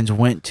organs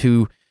went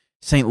to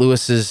St.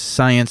 Louis's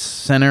Science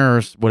Center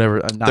or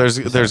whatever?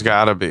 There's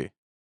gotta be.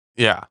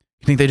 Yeah.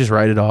 You think they just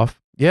write it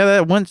off? Yeah,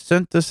 that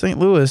sent to St.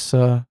 Louis.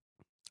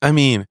 I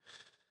mean,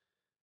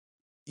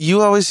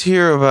 you always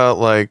hear about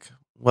like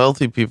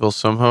wealthy people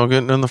somehow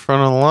getting in the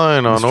front of the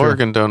line on That's true.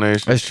 organ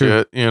donation That's true.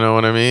 shit. You know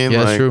what I mean? Yeah,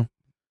 like, that's true.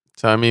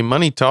 So, I mean,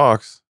 money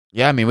talks.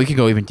 Yeah, I mean, we could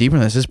go even deeper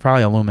than this. This is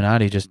probably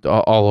Illuminati just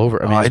all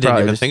over. I mean, Oh, I it's didn't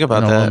probably even just think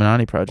about an that.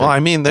 Illuminati project. Well,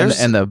 I mean,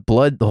 there's and the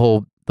blood, the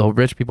whole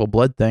rich people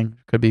blood thing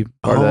could be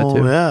part of that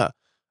too. yeah.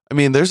 I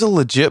mean, there's a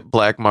legit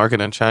black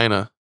market in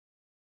China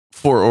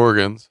for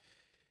organs.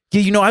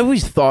 Yeah, I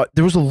always thought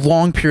there was a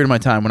long period of my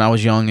time when I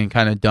was young and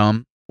kind of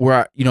dumb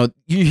where, you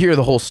hear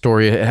the whole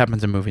story. It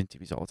happens in movies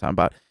and TVs all the time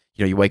about,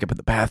 you wake up in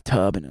the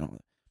bathtub and all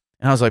that.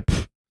 And I was like,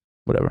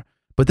 whatever.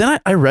 But then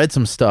I read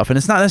some stuff, and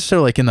it's not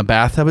necessarily like in the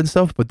bathtub and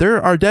stuff, but there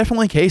are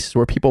definitely cases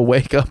where people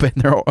wake up and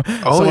some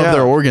of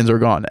their organs are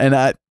gone. And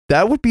that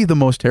That would be the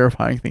most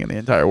terrifying thing in the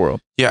entire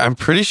world. Yeah, I'm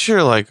pretty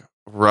sure like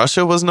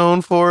Russia was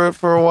known for it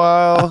for a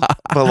while,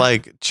 but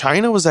like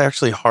China was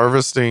actually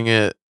harvesting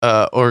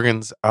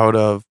organs out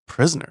of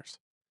prisoners.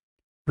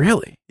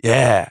 Really?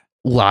 Yeah.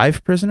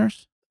 Live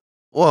prisoners?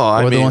 Well, Or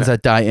I the mean, ones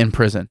that die in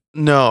prison?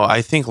 no,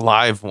 I think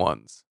live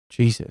ones.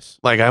 Jesus.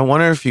 Like, I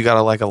wonder if you got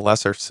a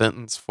lesser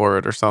sentence for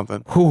it or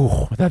something.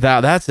 Whew,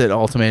 that's an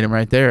ultimatum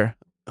right there.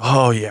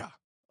 Oh yeah,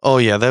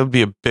 that would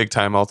be a big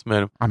time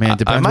ultimatum. I mean, it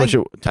depends, might-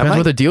 depends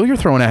what the deal you're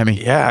throwing at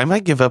me. Yeah, I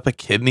might give up a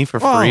kidney for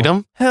Oh,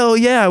 freedom. Hell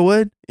yeah, I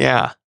would.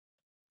 Yeah,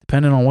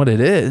 Depending on what it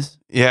is.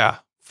 yeah,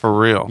 for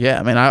real. Yeah,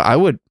 I mean, I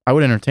would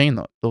entertain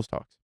those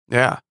talks.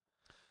 Yeah,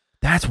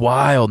 That's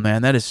wild,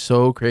 man. That is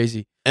so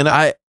crazy. and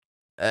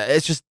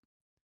It's just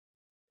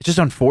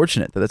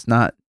unfortunate that it's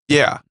not.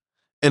 yeah,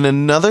 and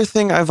another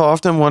thing I've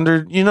often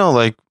wondered,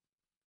 like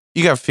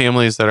you got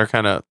families that are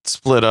kind of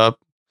split up.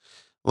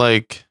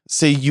 Like,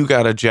 say you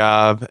got a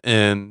job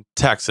in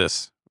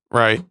Texas,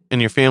 right,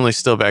 and your family's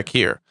still back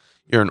here.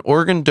 You're an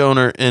organ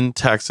donor in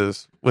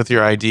Texas with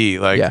your ID.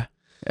 Like, Yeah.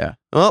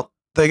 Well,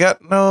 they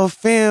got no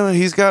family.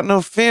 He's got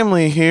no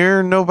family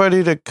here.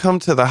 Nobody to come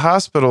to the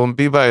hospital and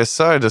be by his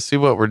side to see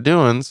what we're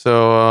doing.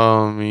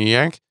 So,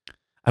 yank.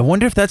 I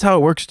wonder if that's how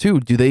it works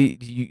too.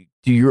 Do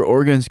your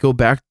organs go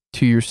back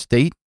to your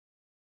state?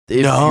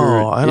 If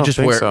No, I don't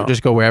think so.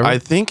 Just go wherever. I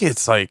think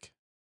it's like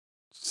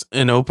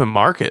an open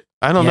market.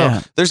 I don't know.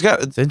 Yeah. There's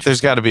got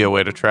interesting. to be a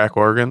way to track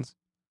organs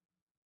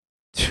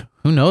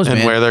Who knows, and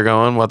man? where they're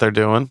going, what they're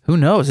doing. Who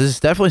knows? This is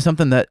definitely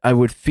something that I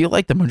would feel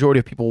like the majority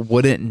of people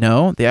wouldn't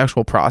know the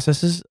actual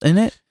processes in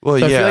it. Well,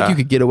 So yeah. I feel like you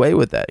could get away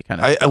with that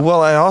kind of.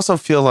 I also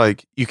feel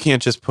like you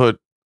can't just put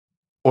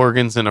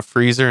organs in a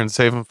freezer and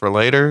save them for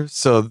later.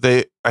 So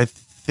I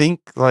think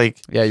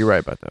like Yeah, you're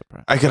right about that,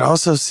 bro. I could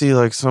also see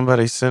like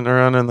somebody sitting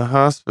around in the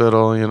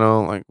hospital,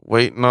 like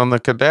waiting on the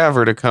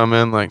cadaver to come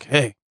in. Like,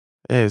 hey,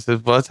 is this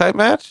blood type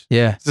match?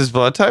 Yeah, Is this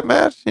blood type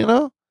match?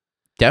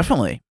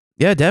 definitely.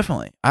 Yeah,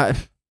 definitely.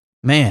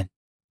 Man,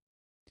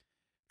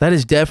 that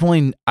is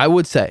definitely. I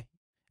would say,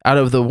 out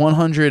of the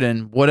 100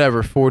 and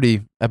whatever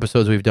 40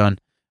 episodes we've done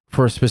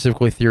for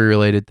specifically theory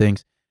related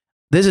things,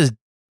 this is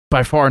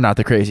by far not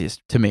the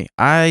craziest to me.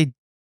 I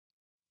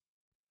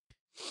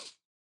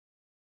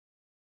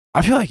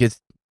feel like it's.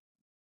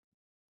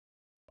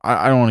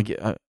 I don't want to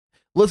get.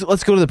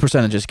 Let's go to the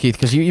percentages, Keith,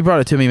 because you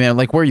brought it to me, man.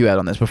 Like, where are you at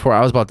on this? Before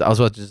I was about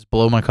to just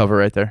blow my cover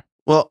right there.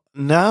 Well,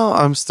 now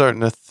I'm starting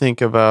to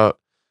think about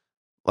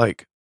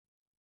like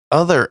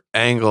other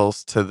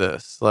angles to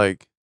this.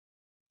 Like,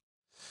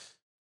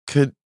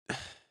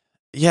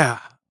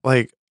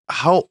 like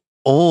how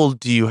old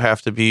do you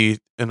have to be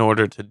in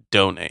order to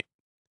donate?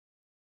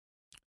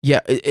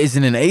 Yeah, is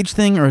it an age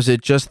thing or is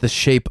it just the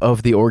shape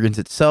of the organs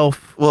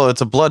itself? Well,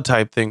 it's a blood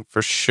type thing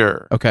for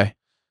sure. Okay.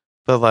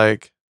 But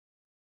like,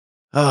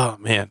 oh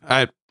man,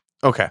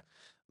 okay.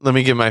 Let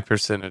me give my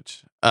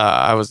percentage.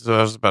 I was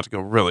about to go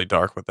really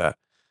dark with that.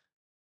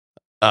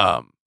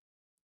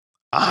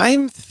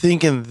 I'm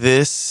thinking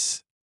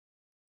this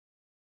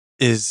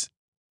is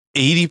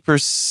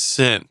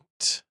 80%,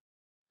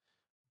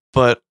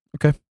 but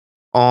Okay.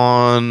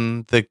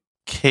 on the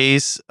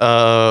case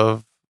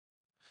of,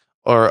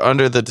 or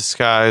under the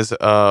disguise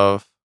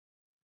of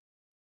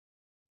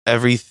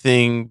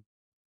everything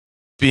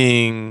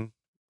being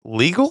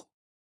legal.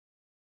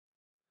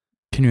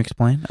 Can you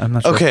explain? I'm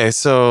not sure. Okay,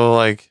 so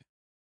like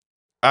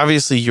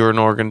obviously you're an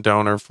organ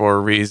donor for a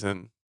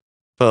reason,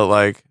 but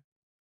like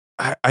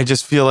I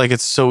just feel like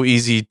it's so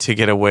easy to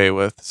get away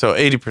with. So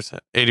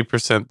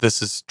 80%,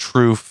 this is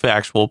true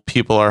factual.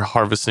 People are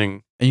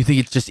harvesting. And you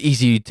think it's just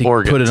easy to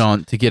Organs. put it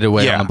on to get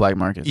away Yeah. on the black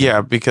market? Yeah,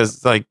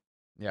 because like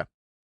Yeah.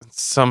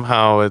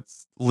 somehow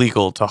it's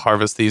legal to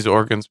harvest these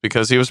organs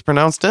because he was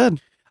pronounced dead.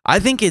 I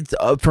think it's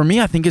for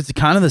me. I think it's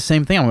kind of the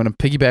same thing. I'm going to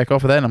piggyback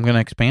off of that, and I'm going to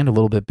expand a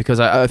little bit because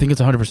I think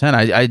it's 100%.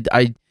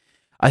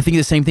 I think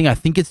the same thing. I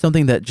think it's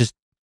something that just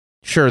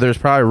sure. There's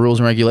probably rules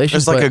and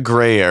regulations. It's like but, a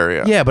gray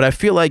area. yeah, but I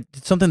feel like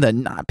it's something that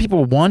not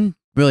people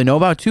really know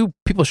about. Two,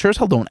 people sure as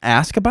hell don't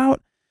ask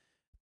about.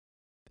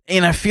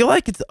 And I feel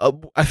like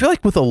I feel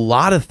like with a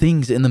lot of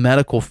things in the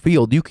medical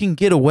field, you can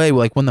get away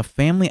like when the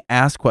family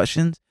asks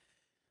questions.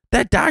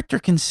 That doctor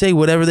can say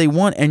whatever they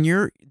want, and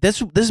this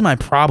is my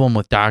problem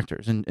with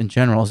doctors in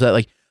general, is that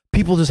like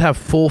people just have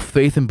full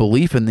faith and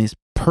belief in this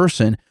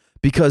person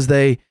because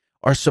they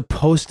are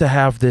supposed to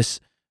have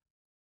this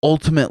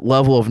ultimate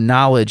level of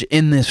knowledge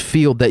in this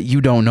field that you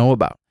don't know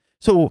about.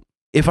 So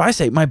if I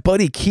say my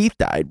buddy Keith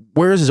died,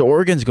 where's his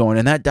organs going?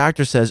 And that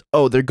doctor says,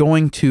 oh, they're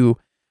going to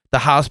the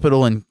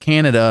hospital in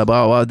Canada,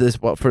 blah, blah, this,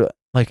 blah, for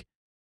like,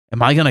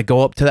 am I going to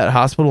go up to that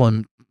hospital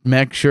and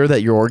make sure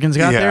that your organs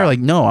got there? Like,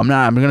 no, I'm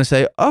not. I'm going to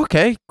say,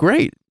 okay,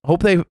 great.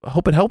 Hope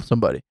it helps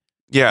somebody.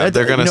 Yeah,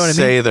 they're going to you know what I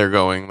say mean? they're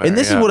going there. And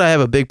this is what I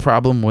have a big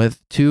problem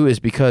with too, is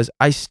because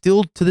I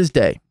still to this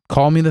day,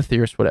 call me the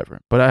theorist, whatever,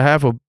 but I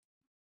have a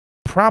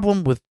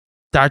problem with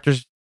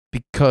doctors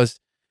because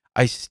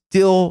I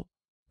still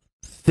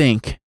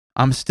think,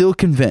 I'm still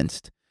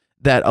convinced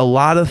that a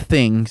lot of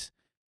things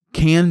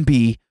can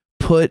be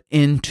put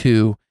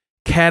into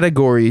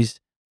categories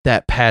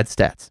that pad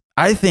stats.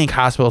 I think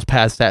hospitals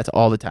pad stats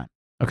all the time.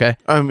 Okay.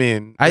 I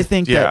mean, I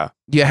think yeah. that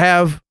you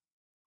have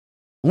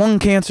lung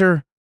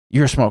cancer,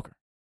 you're a smoker,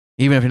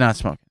 even if you're not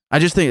smoking. I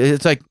just think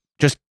it's like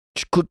just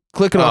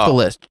click it off the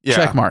list. yeah.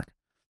 Check mark.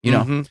 You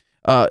know,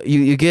 Mhm.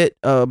 you get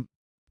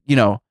you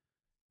know,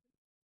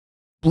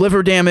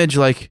 liver damage,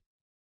 like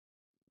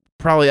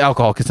probably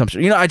alcohol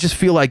consumption. You know, I just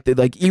feel like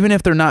even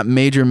if they're not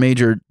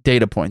major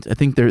data points, I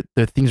think they're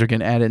things are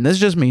getting added. And this is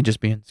just me just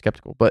being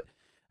skeptical. But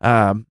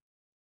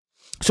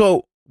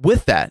so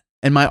with that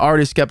and my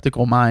already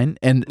skeptical mind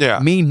and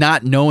me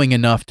not knowing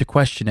enough to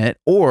question it,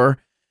 or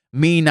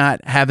me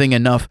not having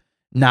enough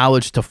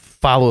knowledge to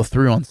follow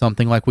through on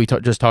something like we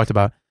just talked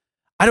about,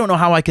 I don't know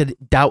how I could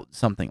doubt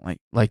something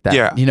like that.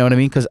 Yeah. You know what I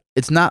mean? Because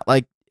it's not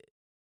like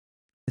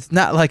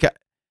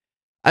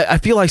I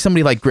feel like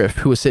somebody like Griff,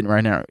 who is sitting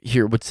right now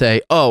here, would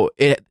say, "Oh,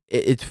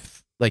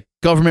 it's like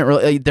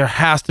government. There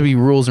has to be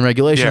rules and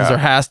regulations. Yeah. There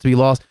has to be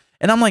laws."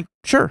 And I'm like,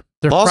 sure,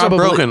 Laws are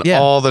broken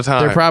all the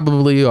time. There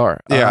probably are.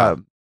 Yeah.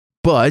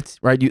 But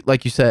right,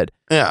 like you said,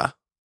 Yeah.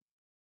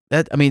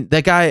 that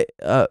guy,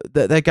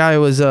 that guy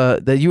was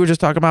that you were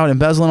just talking about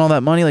embezzling all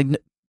that money. Like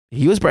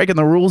he was breaking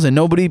the rules, and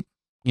nobody,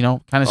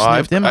 kind of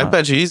sniffed him. I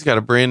bet you he's got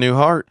a brand new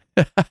heart.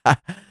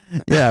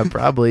 Yeah,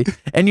 probably.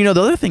 And the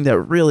other thing that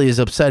really is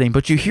upsetting,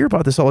 but you hear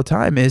about this all the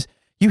time, is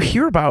you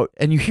hear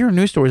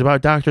news stories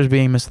about doctors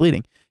being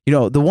misleading.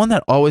 The one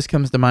that always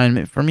comes to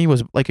mind for me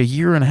was like a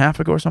year and a half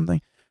ago or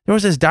something. There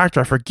was this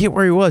doctor, I forget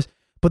where he was,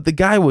 but the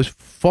guy was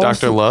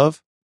false. Dr.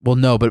 Love? Well,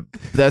 no, but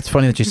that's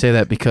funny that you say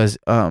that because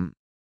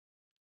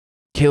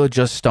Kayla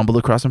just stumbled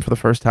across him for the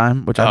first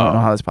time, which I don't know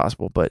how that's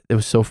possible, but it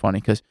was so funny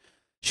because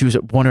she was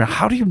wondering,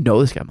 how do you know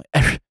this guy? I'm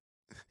like,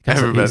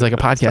 he's like a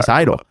podcast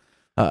idol.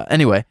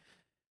 Anyway,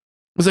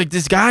 it was like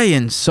this guy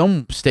in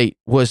some state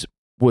was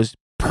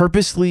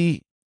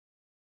purposely,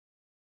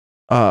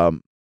 what's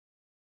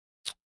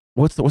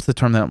the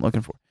term that I'm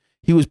looking for?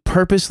 He was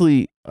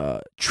purposely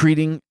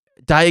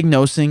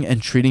diagnosing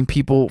and treating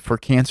people for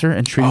cancer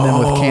and treating them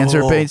with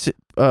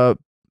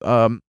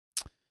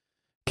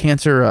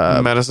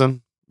cancer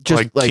medicine,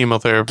 just like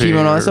chemotherapy, chemo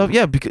and all that stuff.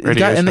 Yeah, because the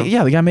guy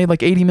made like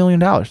 $80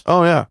 million.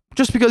 Oh yeah,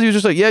 just because he was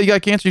just like, yeah, you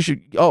got cancer, you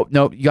should. Oh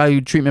no, you got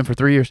your treatment for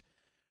 3 years.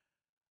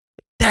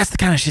 That's the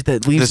kind of shit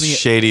that leaves me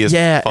shady as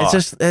yeah. fuck. It's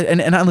just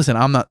and listen,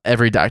 I'm not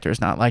every doctor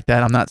is not like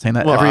that. I'm not saying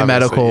that every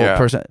medical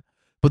person,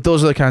 but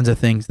those are the kinds of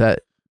things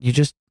that you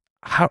just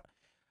I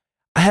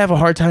have a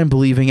hard time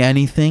believing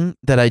anything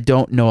that I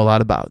don't know a lot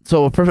about.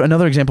 So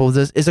another example of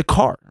this is a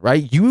car,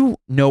 right? You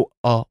know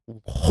a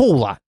whole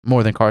lot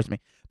more than cars to me.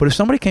 But if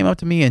somebody came up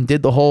to me and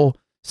did the whole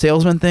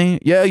salesman thing,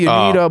 yeah, you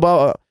need a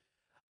blah,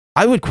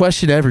 I would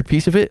question every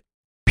piece of it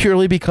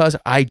purely because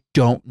I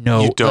don't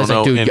know. You don't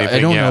know anything. I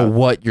don't know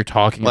what you're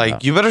talking about.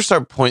 Like, you better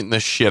start pointing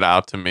this shit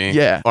out to me.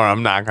 Yeah. Or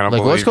I'm not going to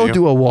believe let's go you.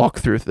 do a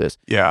walkthrough for this.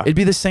 Yeah. It'd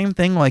be the same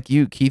thing like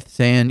you, Keith,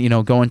 saying,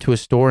 going to a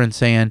store and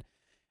saying,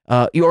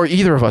 or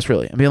either of us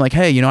really, and being like,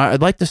 hey,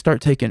 I'd like to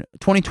start taking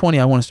 2020.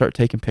 I want to start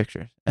taking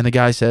pictures. And the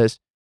guy says,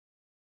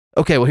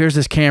 okay, well, here's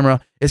this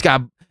camera. It's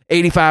got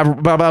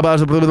 85, blah, blah, blah,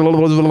 and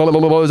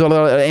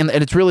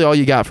it's really all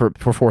you got for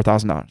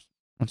 $4,000.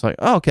 It's like,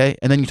 oh, okay.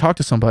 And then you talk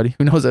to somebody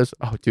who knows this.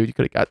 Oh, dude, you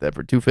could have got that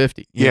for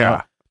 $250.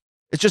 Yeah.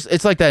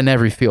 It's like that in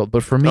every field.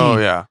 But for me,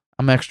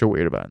 I'm extra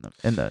weird about it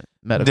in the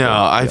medical. No,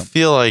 I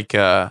feel like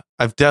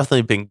I've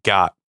definitely been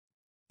got.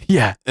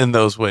 Yeah. In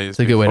those ways. It's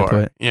a good way to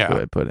put it. Yeah. Good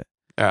way to put it.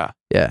 Yeah.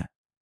 Yeah.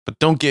 But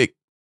don't get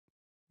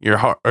your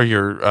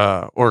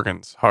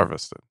organs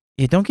harvested.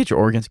 Yeah, don't get your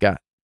organs got.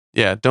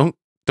 Yeah, don't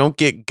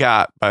get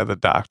got by the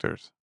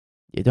doctors.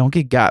 Yeah, don't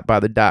get got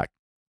by the doc.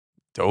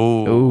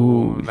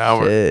 Oh,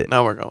 now shit.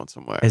 we're going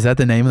somewhere. Is that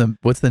the name of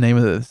what's the name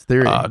of this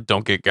theory?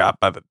 Don't get got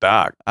by the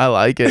doc. I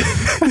like it.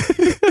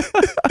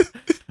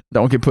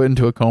 Don't get put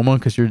into a coma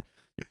because you're.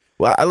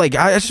 Well, I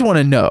just want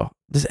to know.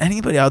 Does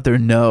anybody out there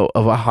know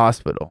of a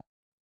hospital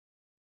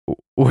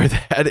where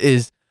that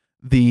is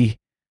the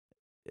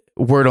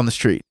word on the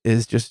street?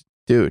 Is just,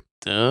 dude,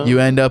 you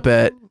end up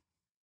at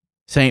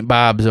St.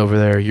 Bob's over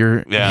there.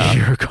 You're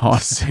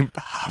gone. St.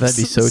 Bob's. That'd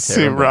be so terrible.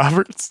 St.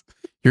 Robert's.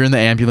 You're in the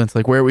ambulance.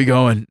 Like, where are we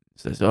going?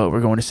 Says, oh, we're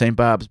going to St.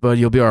 Bob's, bud.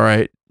 You'll be all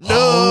right.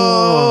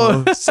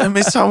 No, send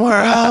me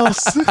somewhere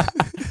else.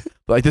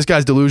 Like, this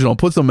guy's delusional.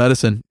 Put some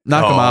medicine.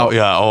 Knock him out.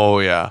 Yeah. Oh,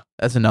 yeah.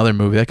 That's another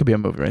movie. That could be a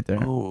movie right there.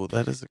 Oh,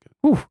 that is a good.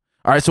 Whew.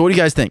 All right. So, what do you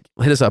guys think?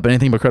 Hit us up.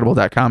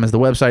 Anythingbutcredible.com is the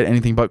website.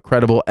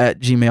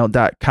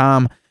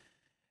 Anythingbutcredible@gmail.com.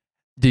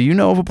 Do you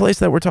know of a place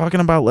that we're talking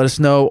about? Let us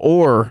know.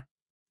 Or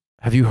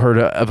have you heard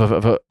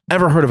ever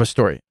heard of a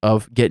story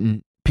of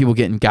people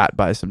getting got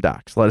by some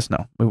docs? Let us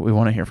know. We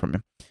want to hear from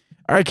you.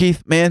 All right,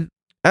 Keith, man.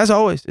 As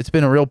always, it's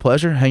been a real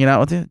pleasure hanging out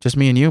with you. Just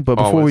me and you. But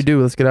before we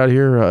do, let's get out of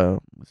here.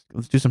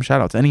 Let's do some shout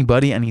outs.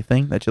 Anybody,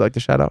 anything that you'd like to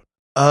shout out?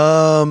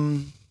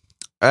 I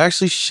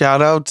actually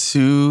shout out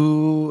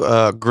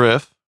to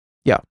Griff.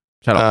 Yeah.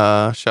 Shout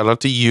out. Shout out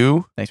to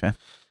you. Thanks, man.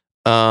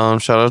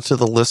 Shout out to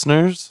the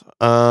listeners.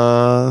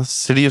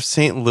 City of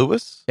St.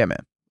 Louis. Yeah,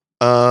 man.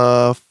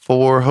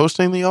 For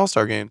hosting the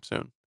All-Star game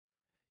soon.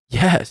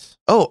 Yes.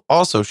 Oh,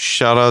 also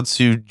shout out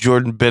to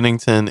Jordan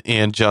Bennington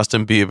and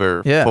Justin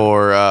Bieber Yeah.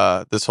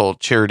 for this whole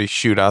charity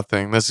shootout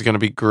thing. This is going to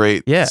be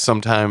great. Yeah.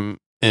 Sometime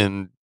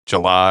in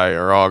July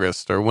or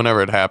August or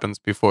whenever it happens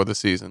before the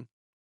season.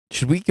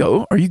 Should we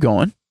go? Are you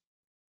going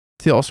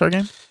to the All-Star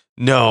game?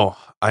 No,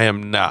 I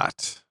am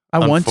not.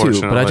 I want to, but I just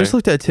Unfortunately.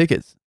 looked at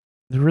tickets.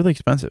 They're really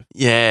expensive.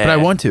 Yeah. But I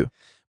want to.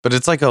 But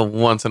it's like a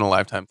once in a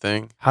lifetime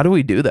thing. How do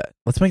we do that?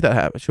 Let's make that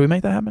happen. Should we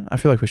make that happen? I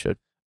feel like we should.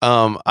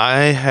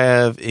 I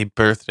have a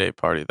birthday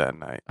party that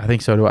night. I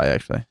think so do I,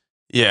 actually.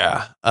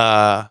 Yeah.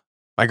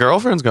 My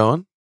girlfriend's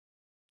going.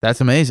 That's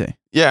amazing.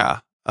 Yeah.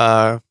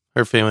 Her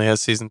family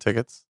has season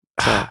tickets.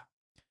 So.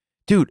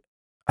 Dude,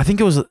 I think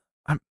it was...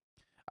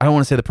 I don't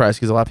want to say the price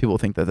because a lot of people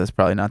think that that's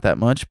probably not that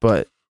much,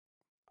 but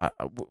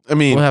I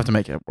mean, we'll have to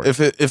make it work. if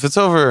it's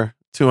over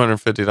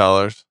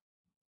 $250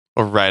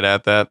 or right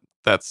at that,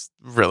 that's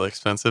really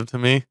expensive to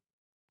me.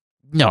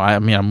 No, I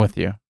mean, I'm with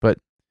you, but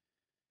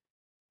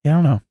yeah,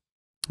 I don't know.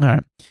 All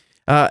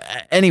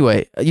right.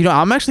 Anyway,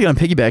 I'm actually going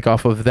to piggyback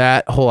off of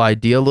that whole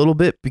idea a little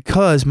bit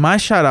because my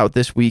shout out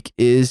this week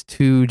is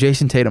to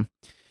Jason Tatum.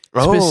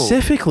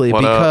 Specifically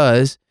what up?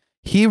 because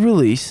he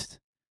released,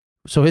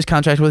 so his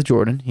contract with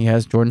Jordan, he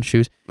has Jordan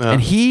shoes, Yeah.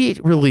 and he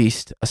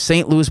released a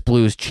St. Louis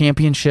Blues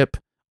championship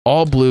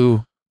all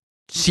blue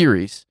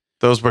series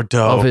Those were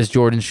dope. of his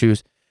Jordan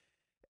shoes.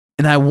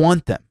 And I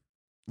want them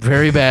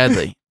very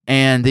badly.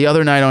 And the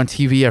other night on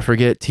TV, I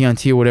forget,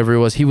 TNT or whatever it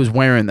was, he was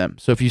wearing them.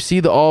 So if you see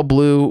the all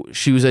blue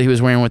shoes that he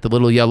was wearing with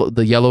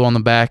the yellow on the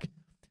back,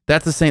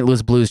 that's the St.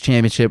 Louis Blues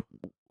championship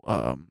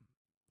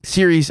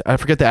series. I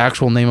forget the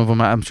actual name of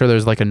them. I'm sure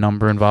there's like a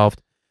number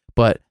involved,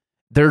 but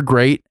they're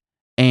great.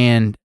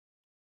 And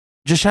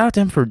just shout out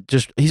to him for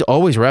he's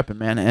always repping,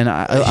 man. And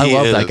I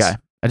love that is. guy.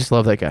 I just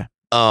love that guy.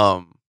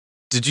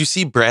 Did you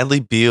see Bradley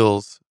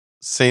Beal's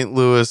St.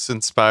 Louis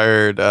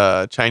inspired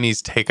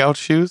Chinese takeout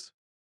shoes?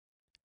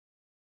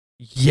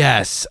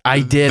 Yes,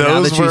 I did.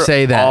 Now Those that you were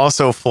say that.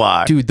 also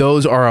fly. Dude,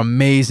 those are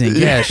amazing.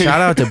 Yeah, shout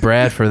out to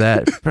Brad for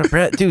that.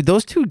 Brad, dude,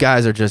 those two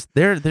guys are just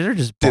they're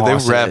just Dude, they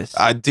bosses.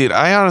 rep.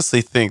 I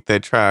honestly think they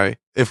try.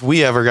 If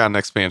we ever got an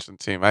expansion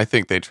team, I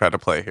think they try to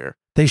play here.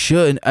 They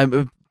should.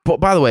 But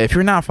by the way, if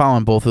you're not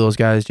following both of those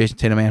guys, Jason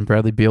Tatum and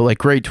Bradley Beal, like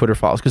great Twitter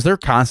follows because they're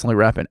constantly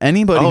repping.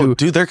 Anybody who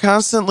Dude, they're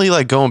constantly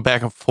like going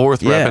back and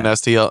forth Yeah. repping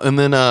STL. And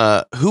then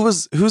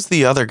who's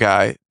the other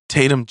guy?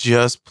 Tatum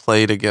just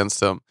played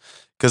against him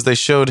because they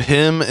showed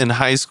him in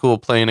high school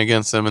playing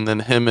against him, and then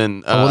him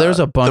and well, there's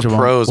a bunch the of them.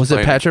 pros. Was it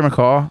playing. Patrick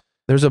McCaw?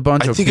 There's a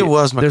bunch I of think it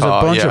was There's a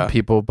McCaw, bunch yeah. of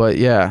people, but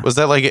yeah. Was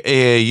that like an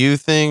AAU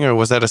thing or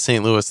was that a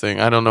St. Louis thing?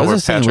 I don't know It where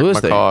was a St. Patrick Louis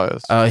thing. McCaw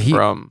is He-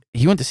 from.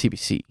 He went to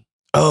CBC.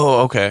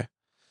 Oh, okay.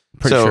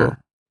 Pretty So- sure.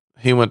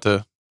 He went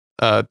to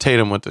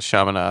Tatum went to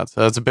Chaminade.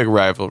 So that's a big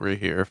rivalry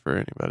here for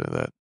anybody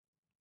that.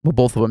 Well,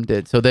 both of them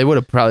did. So they would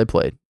have probably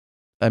played.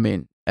 I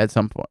mean, at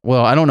some point.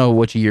 Well, I don't know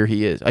which year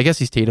he is. I guess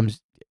he's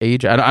Tatum's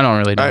age. I don't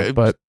really know,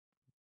 but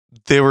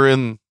They were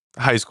in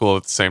high school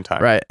at the same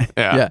time. right.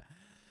 Yeah. Yeah.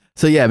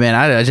 So yeah, man,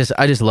 I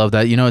just love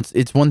that.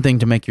 It's one thing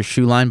to make your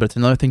shoe line, but it's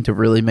another thing to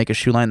really make a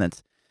shoe line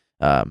that's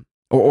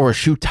or a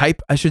shoe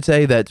type, I should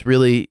say, that's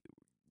really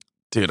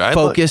Dude, I'd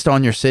focused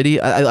on your city.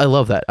 I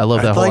love that. I love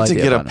I'd that whole like to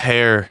idea. get a about it.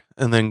 pair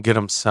and then get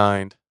them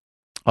signed.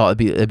 Oh,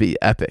 it'd be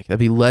epic. That'd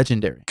be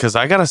legendary. Because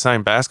I got to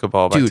sign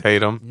basketball by Dude.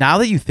 Tatum. Now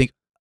that you think,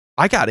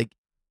 I got it.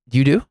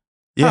 You do?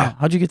 Yeah. Oh,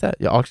 how'd you get that?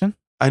 Your auction?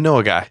 I know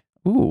a guy.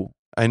 Ooh,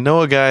 I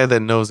know a guy that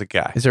knows a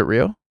guy. is it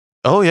real?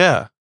 Oh,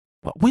 yeah.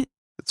 When?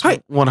 It's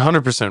Hi.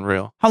 100%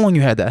 real. How long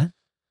you had that?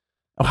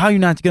 Oh, how you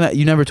not gonna?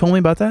 You never told me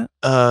about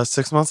that.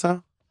 6 months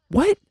now?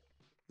 What?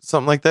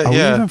 Something like that. Are we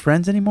yeah. even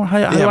friends anymore? How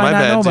do Yeah, I my not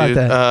bad, know about dude.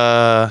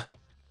 that?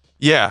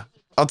 Yeah,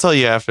 I'll tell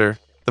you after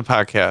the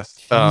podcast.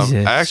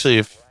 Jesus. I actually,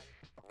 if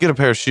you get a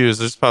pair of shoes,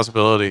 there's a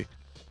possibility.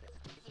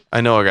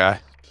 I know a guy.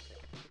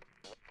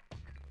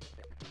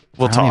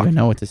 We'll I don't talk. even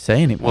know what to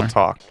say anymore. We'll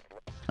talk.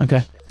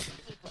 Okay.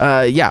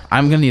 Yeah,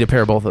 I'm gonna need a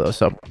pair of both of those.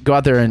 So go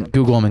out there and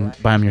Google them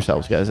and buy them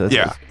yourselves, guys.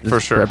 Yeah, for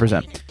sure.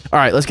 Represent. All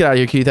right, let's get out of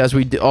here, Keith. As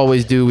we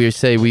always do, we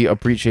say we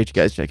appreciate you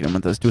guys checking in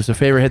with us. Do us a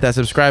favor, hit that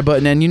subscribe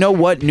button, and you know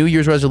what? New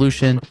Year's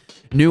resolution,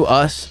 new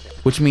us,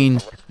 which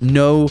means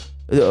no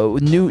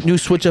new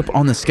switch up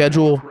on the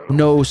schedule,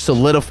 no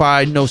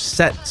solidified, no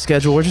set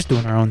schedule. We're just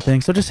doing our own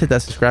thing. So just hit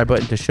that subscribe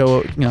button to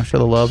show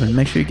the love and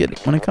make sure you get it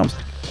when it comes.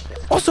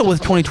 Also, with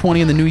 2020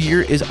 and the new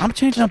year is I'm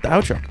changing up the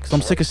outro because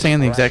I'm sick of saying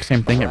the exact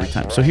same thing every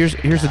time. So here's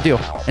the deal.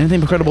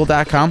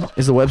 Anythingincredible.com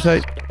is the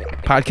website.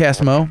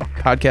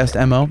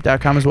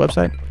 podcastmo.com is the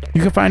website.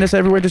 You can find us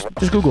everywhere. Just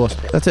Google us.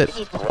 That's it.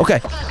 Okay.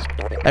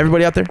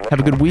 Everybody out there, have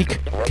a good week.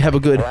 Have a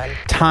good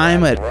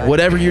time at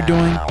whatever you're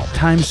doing.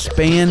 Time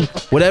span,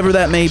 whatever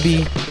that may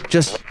be.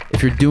 Just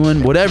if you're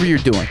doing whatever you're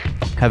doing,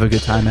 have a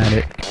good time at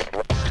it.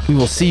 We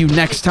will see you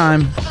next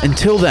time.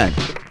 Until then.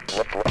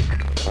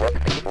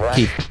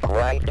 Keith,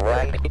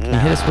 can you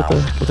hit us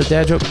with a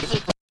dad joke?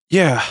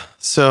 Yeah.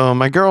 So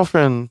my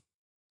girlfriend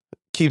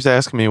keeps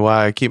asking me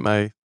why I keep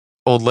my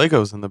old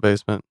Legos in the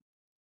basement.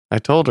 I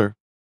told her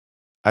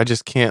I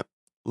just can't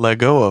let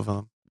go of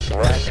them.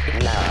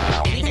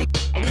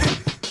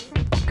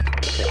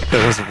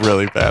 It was a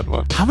really bad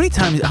one. How many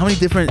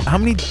different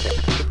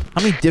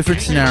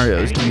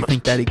scenarios do you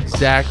think that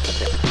exact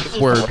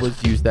word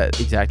was used that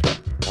exact way?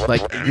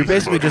 Like, you're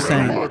basically just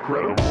saying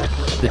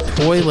the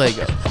toy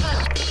Lego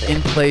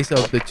in place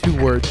of the two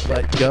words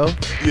 "let go."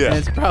 Yeah. And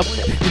it's probably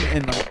been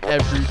in like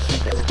every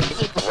single.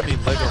 I mean,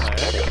 Lego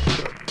Niagara.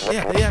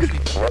 Yeah, they actually.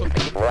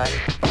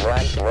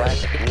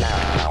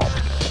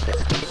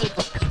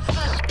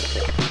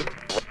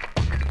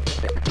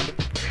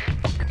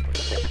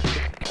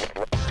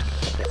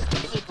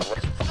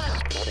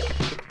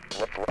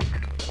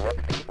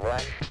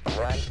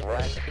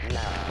 Right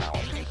now.